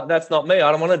posting, well, that's not me.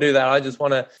 I don't want to do that. I just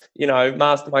want to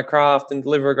master my craft and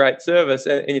deliver a great service.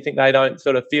 And you think they don't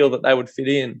sort of feel that they would fit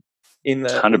in the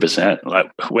 100%.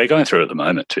 Like, we're going through it at the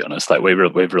moment, to be honest. Like,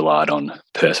 we've relied on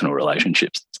personal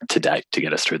relationships to date to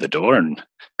get us through the door, and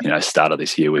start of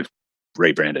this year we've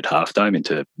rebranded Halftone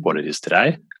into what it is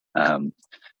today.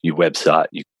 New website,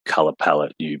 new color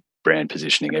palette, new brand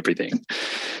positioning, everything.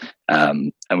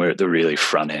 And we're at the really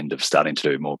front end of starting to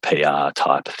do more PR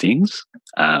type things,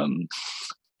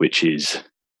 which is,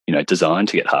 designed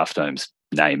to get Halftone's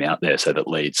name out there so that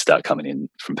leads start coming in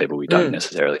from people we don't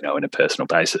necessarily know in a personal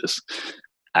basis.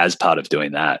 As part of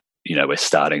doing that, we're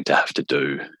starting to have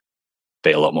to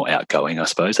be a lot more outgoing, I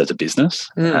suppose, as a business.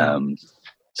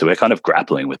 So we're kind of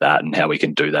grappling with that and how we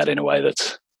can do that in a way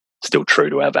that's still true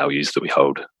to our values that we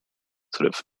hold sort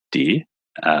of dear.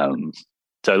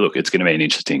 So look, it's going to be an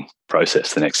interesting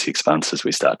process the next 6 months as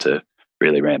we start to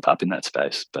really ramp up in that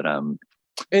space. But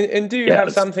and do you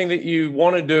have something that you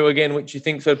want to do again, which you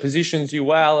think sort of positions you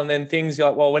well, and then things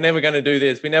like, well, we're never going to do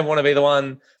this. We never want to be the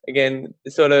one, again,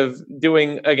 sort of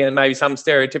doing, again, maybe some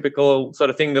stereotypical sort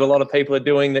of thing that a lot of people are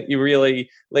doing that you really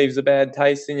leaves a bad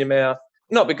taste in your mouth.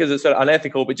 Not because it's sort of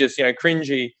unethical, but just,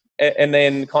 cringy. And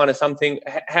then kind of something,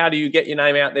 how do you get your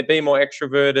name out there, be more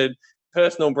extroverted,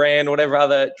 personal brand, whatever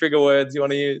other trigger words you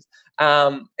want to use,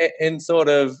 and sort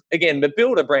of, again, but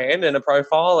build a brand and a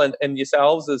profile and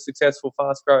yourselves as successful,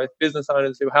 fast growth business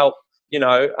owners who help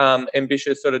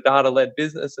ambitious sort of data-led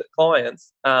business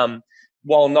clients,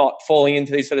 while not falling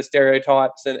into these sort of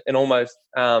stereotypes and almost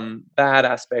bad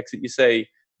aspects that you see,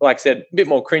 like I said, a bit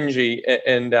more cringy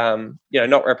and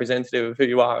not representative of who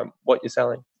you are and what you're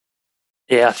selling.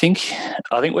 Yeah, I think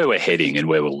where we're heading and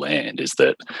where we'll land is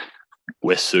that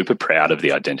we're super proud of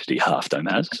the identity Halfdome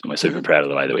has, and we're super proud of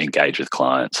the way that we engage with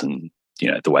clients and,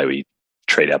 the way we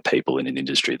treat our people in an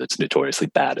industry that's notoriously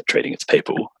bad at treating its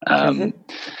people. And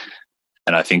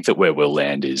I think that where we'll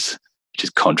land is, which is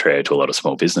contrary to a lot of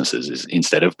small businesses, is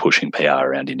instead of pushing PR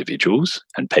around individuals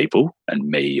and people and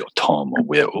me or Tom or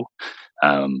Will,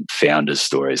 founders'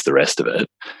 stories, the rest of it,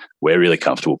 we're really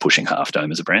comfortable pushing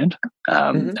Halfdome as a brand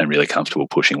and really comfortable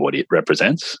pushing what it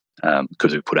represents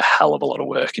because we put a hell of a lot of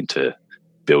work into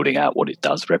building out what it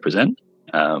does represent.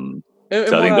 And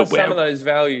what are some of those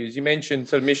values? You mentioned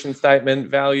sort of mission statement,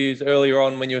 values earlier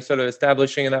on when you were sort of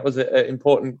establishing, and that was an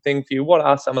important thing for you. What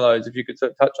are some of those, if you could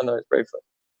sort of touch on those briefly?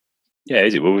 Yeah,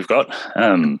 easy. Well, we've got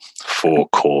 4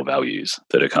 core values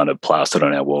that are kind of plastered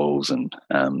on our walls, and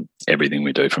everything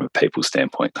we do from a people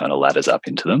standpoint kind of ladders up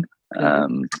into them.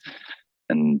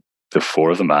 And the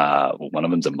 4 of them are, well, one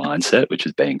of them's a mindset, which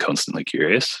is being constantly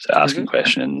curious, so asking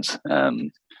questions.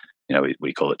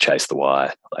 We call it chase the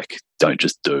why, like don't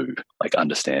just do, like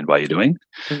understand why you're doing.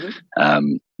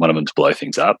 One of them's blow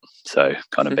things up, so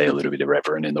kind of be a little bit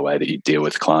irreverent in the way that you deal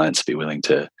with clients, be willing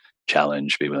to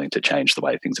challenge, be willing to change the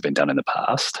way things have been done in the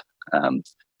past,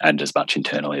 and as much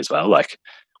internally as well. Like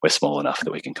we're small enough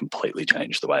that we can completely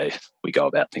change the way we go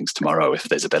about things tomorrow if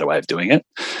there's a better way of doing it.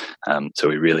 So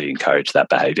we really encourage that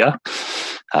behaviour.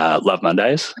 Love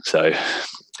Mondays. So,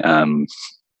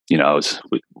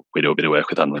 we do a bit of work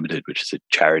with Unlimited, which is a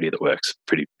charity that works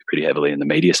pretty heavily in the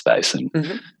media space. And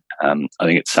I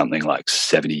think it's something like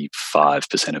 75%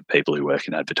 of people who work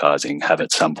in advertising have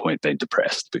at some point been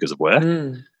depressed because of work.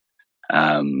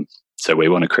 So we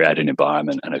want to create an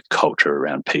environment and a culture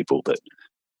around people that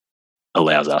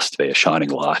allows us to be a shining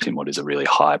light in what is a really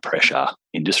high pressure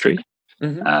industry.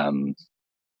 And,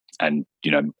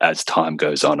 as time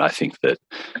goes on, I think that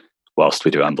whilst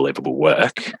we do unbelievable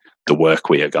work, the work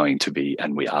we are going to be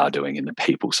and we are doing in the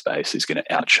people space is going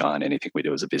to outshine anything we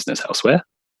do as a business elsewhere.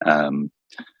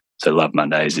 So Love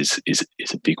Mondays is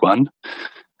a big one.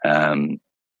 And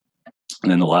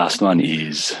then the last one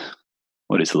is,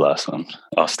 what is the last one?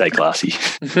 Oh, stay classy,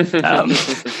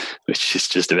 which is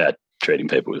just about treating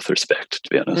people with respect, to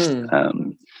be honest.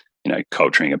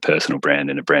 Culturing a personal brand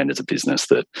and a brand as a business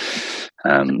that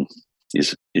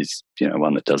is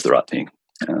one that does the right thing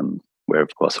wherever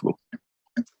possible.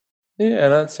 Yeah,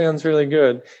 that sounds really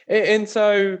good. And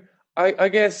so I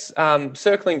guess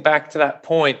circling back to that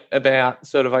point about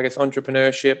sort of,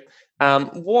 entrepreneurship,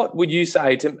 what would you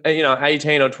say to,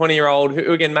 18 or 20-year-old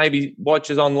who, again, maybe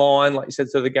watches online, like you said,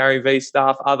 sort of the Gary Vee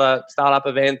stuff, other startup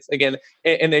events, again,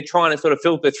 and they're trying to sort of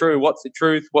filter through what's the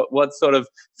truth, what's sort of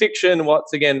fiction,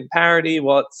 what's, again, parody,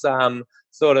 what's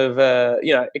sort of,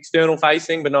 external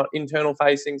facing but not internal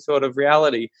facing sort of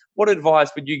reality. What advice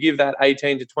would you give that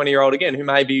 18 to 20-year-old, again, who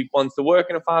maybe wants to work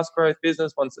in a fast growth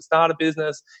business, wants to start a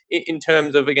business, in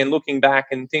terms of, again, looking back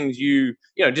and things you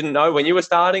didn't know when you were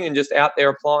starting and just out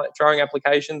there throwing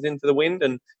applications into the wind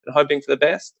and hoping for the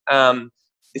best,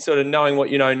 is sort of knowing what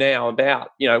you know now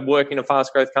about, working in a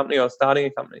fast growth company or starting a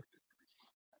company?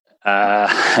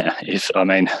 If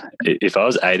I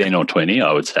was 18 or 20,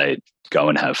 I would say go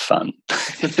and have fun.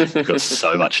 You've got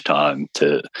so much time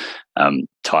to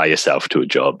tie yourself to a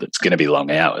job that's going to be long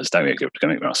hours. Don't get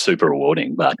me wrong, super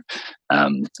rewarding. But,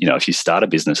 if you start a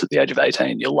business at the age of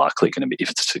 18, you're likely going to be, if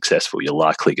it's successful, you're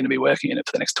likely going to be working in it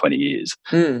for the next 20 years.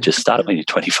 Just start it when you're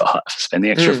 25. Spend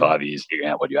the extra 5 years figuring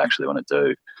out what you actually want to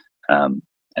do and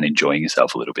enjoying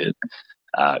yourself a little bit.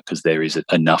 Because there is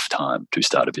enough time to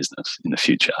start a business in the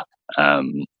future.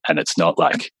 And it's not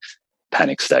like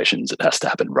panic stations. It has to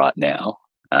happen right now.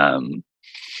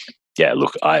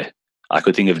 Look, I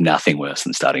could think of nothing worse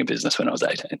than starting a business when I was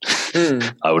 18.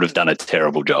 I would have done a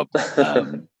terrible job.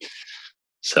 I'd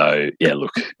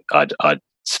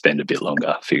spend a bit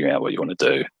longer figuring out what you want to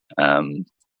do.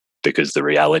 Because the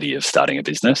reality of starting a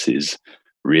business is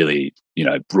really,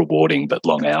 rewarding but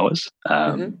long hours.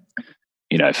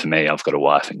 For me, I've got a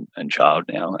wife and child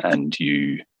now, and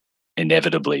you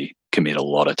inevitably commit a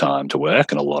lot of time to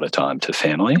work and a lot of time to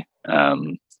family.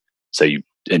 So you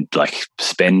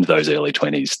spend those early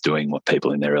 20s doing what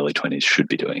people in their early 20s should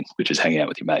be doing, which is hanging out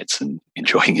with your mates and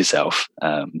enjoying yourself.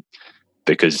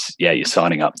 Because you're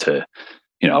signing up to,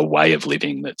 a way of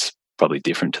living that's probably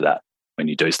different to that when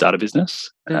you do start a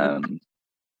business,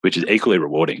 which is equally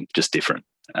rewarding, just different.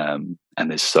 And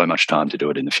there's so much time to do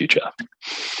it in the future.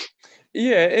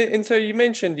 Yeah, and so you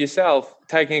mentioned yourself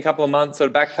taking a couple of months sort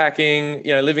of backpacking,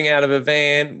 living out of a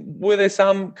van. Were there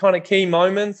some kind of key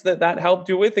moments that helped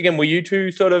you with? Again, were you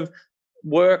two sort of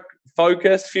work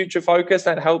focused, future focused,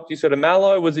 that helped you sort of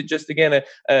mellow? Was it just, again,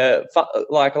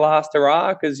 like a last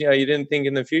hurrah because, you didn't think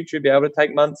in the future you'd be able to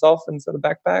take months off and sort of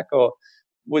backpack? Or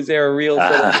was there a real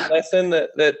sort of lesson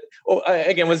that or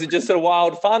again, was it just sort of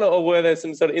wild fun, or were there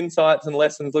some sort of insights and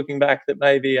lessons looking back that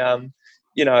maybe,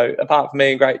 apart from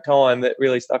being a great time, that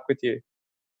really stuck with you?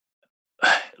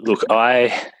 Look,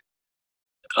 I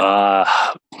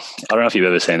don't know if you've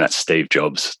ever seen that Steve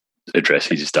Jobs address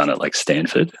he's just done at like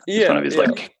Stanford. It's one of his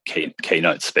like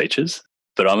keynote speeches.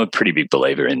 But I'm a pretty big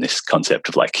believer in this concept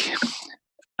of like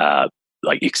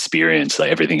experience.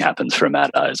 Like everything happens for a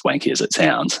matter, as wanky as it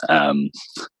sounds.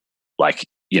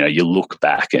 You look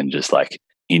back and just like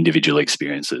individual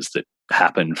experiences that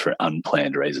happen for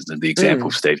unplanned reasons. And the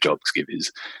example Steve Jobs gives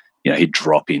is, he'd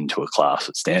drop into a class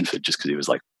at Stanford just because he was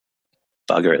like,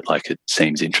 bugger it, like it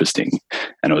seems interesting.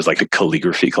 And it was like a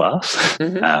calligraphy class.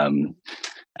 Mm-hmm.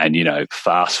 And,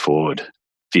 fast forward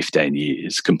 15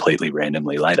 years completely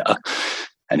randomly later,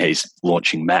 and he's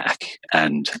launching Mac.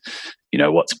 And,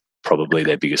 what's probably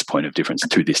their biggest point of difference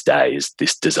to this day is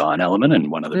this design element.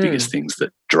 And one of the biggest things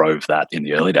that drove that in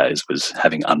the early days was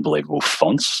having unbelievable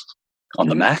fonts on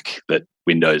the Mac that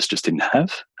Windows just didn't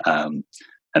have. And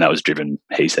that was driven,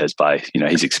 he says, by,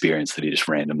 his experience that he just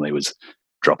randomly was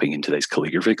dropping into these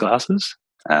calligraphy classes.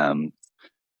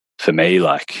 For me,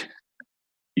 like,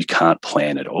 you can't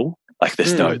plan at all. Like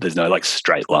there's no like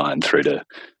straight line through to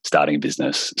starting a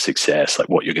business, success, like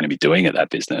what you're going to be doing at that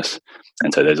business.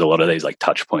 And so there's a lot of these like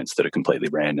touch points that are completely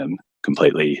random,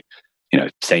 completely,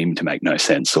 seem to make no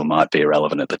sense or might be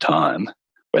irrelevant at the time,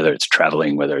 whether it's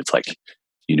traveling, whether it's like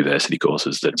university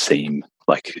courses that seem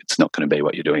like it's not going to be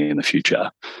what you're doing in the future.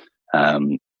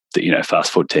 That,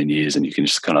 fast forward 10 years and you can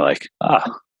just kind of like, I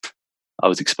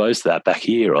was exposed to that back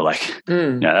here, or like,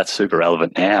 that's super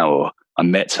relevant now, or I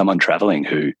met someone traveling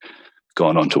who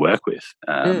gone on to work with.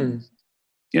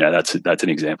 That's an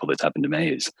example that's happened to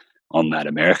me is on that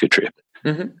America trip.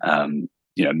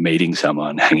 Meeting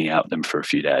someone, hanging out with them for a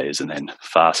few days, and then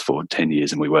fast forward 10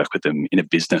 years and we work with them in a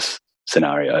business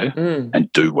scenario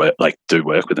and do work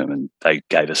with them, and they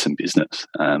gave us some business.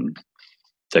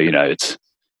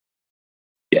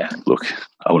 Look,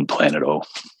 I wouldn't plan at all.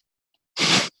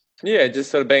 Yeah, just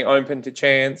sort of being open to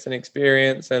chance and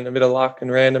experience and a bit of luck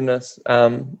and randomness.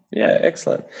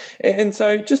 Excellent. And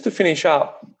so just to finish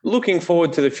up, looking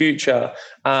forward to the future,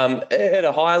 at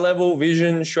a high level,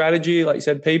 vision, strategy, like you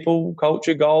said, people,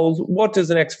 culture, goals, what does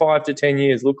the next 5 to 10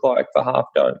 years look like for Half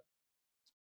Dome?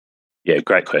 Yeah,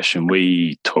 great question.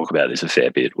 We talk about this a fair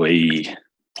bit. We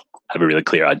have a really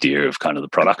clear idea of kind of the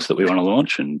products that we want to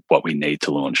launch and what we need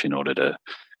to launch in order to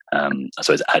I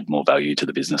suppose add more value to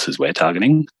the businesses we're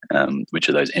targeting, which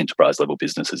are those enterprise level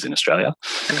businesses in Australia.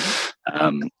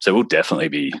 So we'll definitely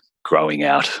be growing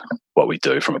out what we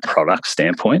do from a product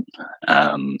standpoint.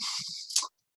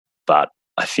 But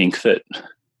I think that,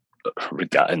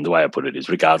 and the way I put it is,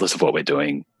 regardless of what we're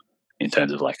doing in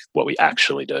terms of like what we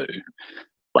actually do,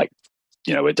 like,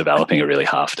 we're developing a really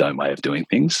Half Dome way of doing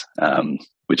things,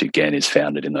 which again is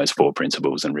founded in those 4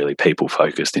 principles and really people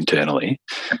focused internally.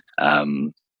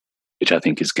 Which I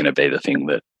think is going to be the thing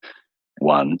that,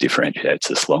 1, differentiates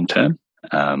us long term,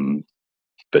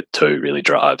 but 2, really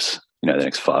drives, the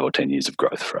next 5 or 10 years of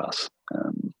growth for us.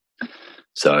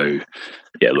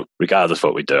 Look, regardless of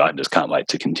what we do, I just can't wait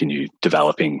to continue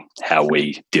developing how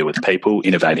we deal with people,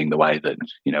 innovating the way that,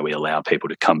 we allow people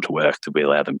to come to work, that we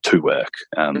allow them to work,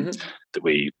 that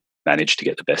we manage to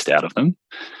get the best out of them.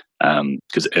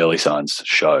 Because early signs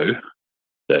show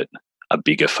that a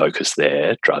bigger focus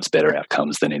there drives better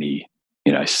outcomes than any,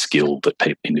 skill that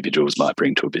individuals might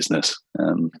bring to a business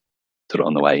sort of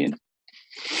on the way in.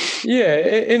 Yeah,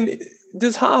 and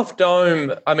does Half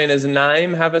Dome, as a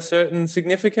name, have a certain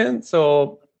significance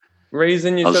or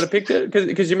reason you sort of picked it?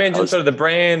 Because you mentioned sort of the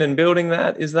brand and building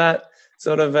that. Is that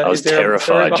sort of... I was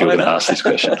terrified you were going to ask this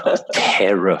question. I was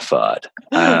terrified.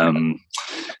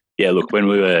 Look, when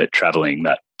we were travelling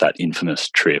that infamous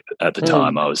trip at the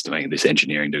time, I was doing this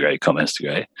engineering degree, commerce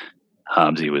degree.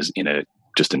 Harmsy was in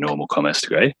just a normal commerce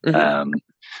degree. And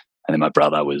then my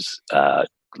brother was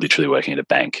literally working at a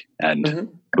bank, and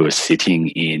we were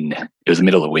sitting it was the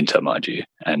middle of winter, mind you,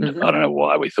 and I don't know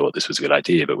why we thought this was a good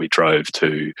idea, but we drove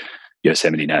to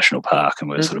Yosemite National Park and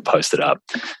we were sort of posted up,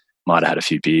 might have had a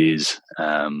few beers,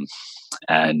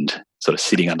 and sort of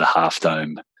sitting under Half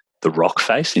Dome, the rock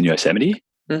face in Yosemite,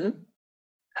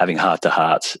 having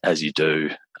heart-to-hearts as you do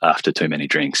after too many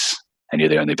drinks and you're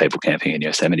the only people camping in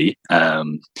Yosemite.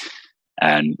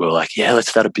 And we were like, yeah, let's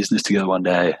start a business together one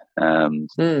day. And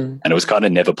it was kind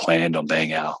of never planned on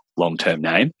being our long-term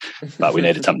name, but we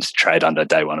needed something to trade under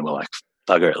day one. And we're like,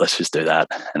 bugger it, let's just do that.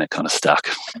 And it kind of stuck.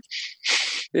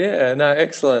 Yeah, no,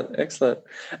 excellent.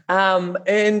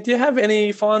 And do you have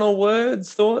any final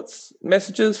words, thoughts,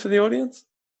 messages for the audience?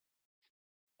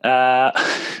 I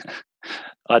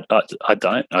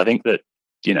don't. I think that,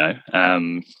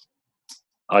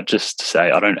 I'd just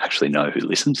say I don't actually know who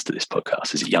listens to this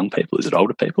podcast. Is it young people? Is it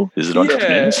older people? Is it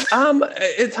entrepreneurs?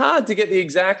 It's hard to get the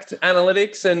exact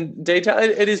analytics and detail.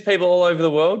 It is people all over the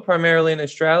world, primarily in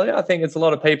Australia. I think it's a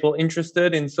lot of people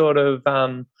interested in sort of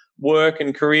work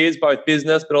and careers, both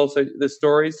business, but also the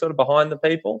stories sort of behind the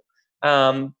people.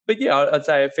 But yeah, I'd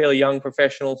say a fairly young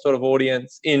professional sort of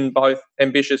audience in both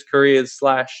ambitious careers /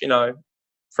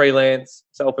 freelance,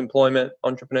 self-employment,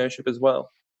 entrepreneurship as well.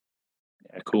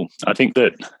 Yeah, cool. I think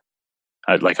that,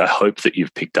 I hope that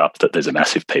you've picked up that there's a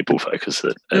massive people focus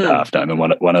at Half Dome. And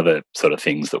one of the sort of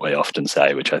things that we often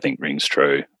say, which I think rings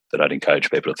true, that I'd encourage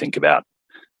people to think about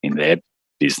in their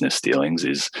business dealings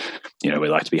is, we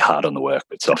like to be hard on the work,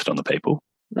 but soft on the people,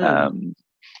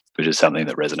 which is something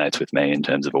that resonates with me in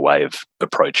terms of a way of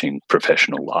approaching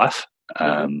professional life.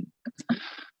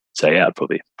 So yeah, I'd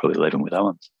probably leave them with that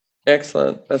one.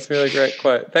 Excellent. That's a really great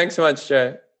quote. Thanks so much,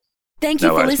 Jay. Thank you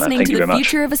for listening to the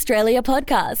Future of Australia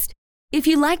podcast. If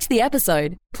you liked the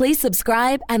episode, please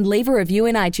subscribe and leave a review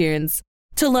in iTunes.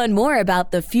 To learn more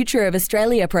about the Future of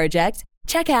Australia project,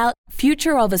 check out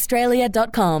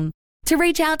futureofaustralia.com. To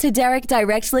reach out to Derek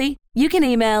directly, you can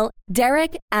email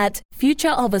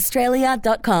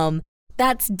derek@futureofaustralia.com.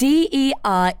 That's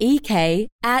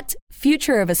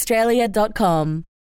DEREK@futureofaustralia.com.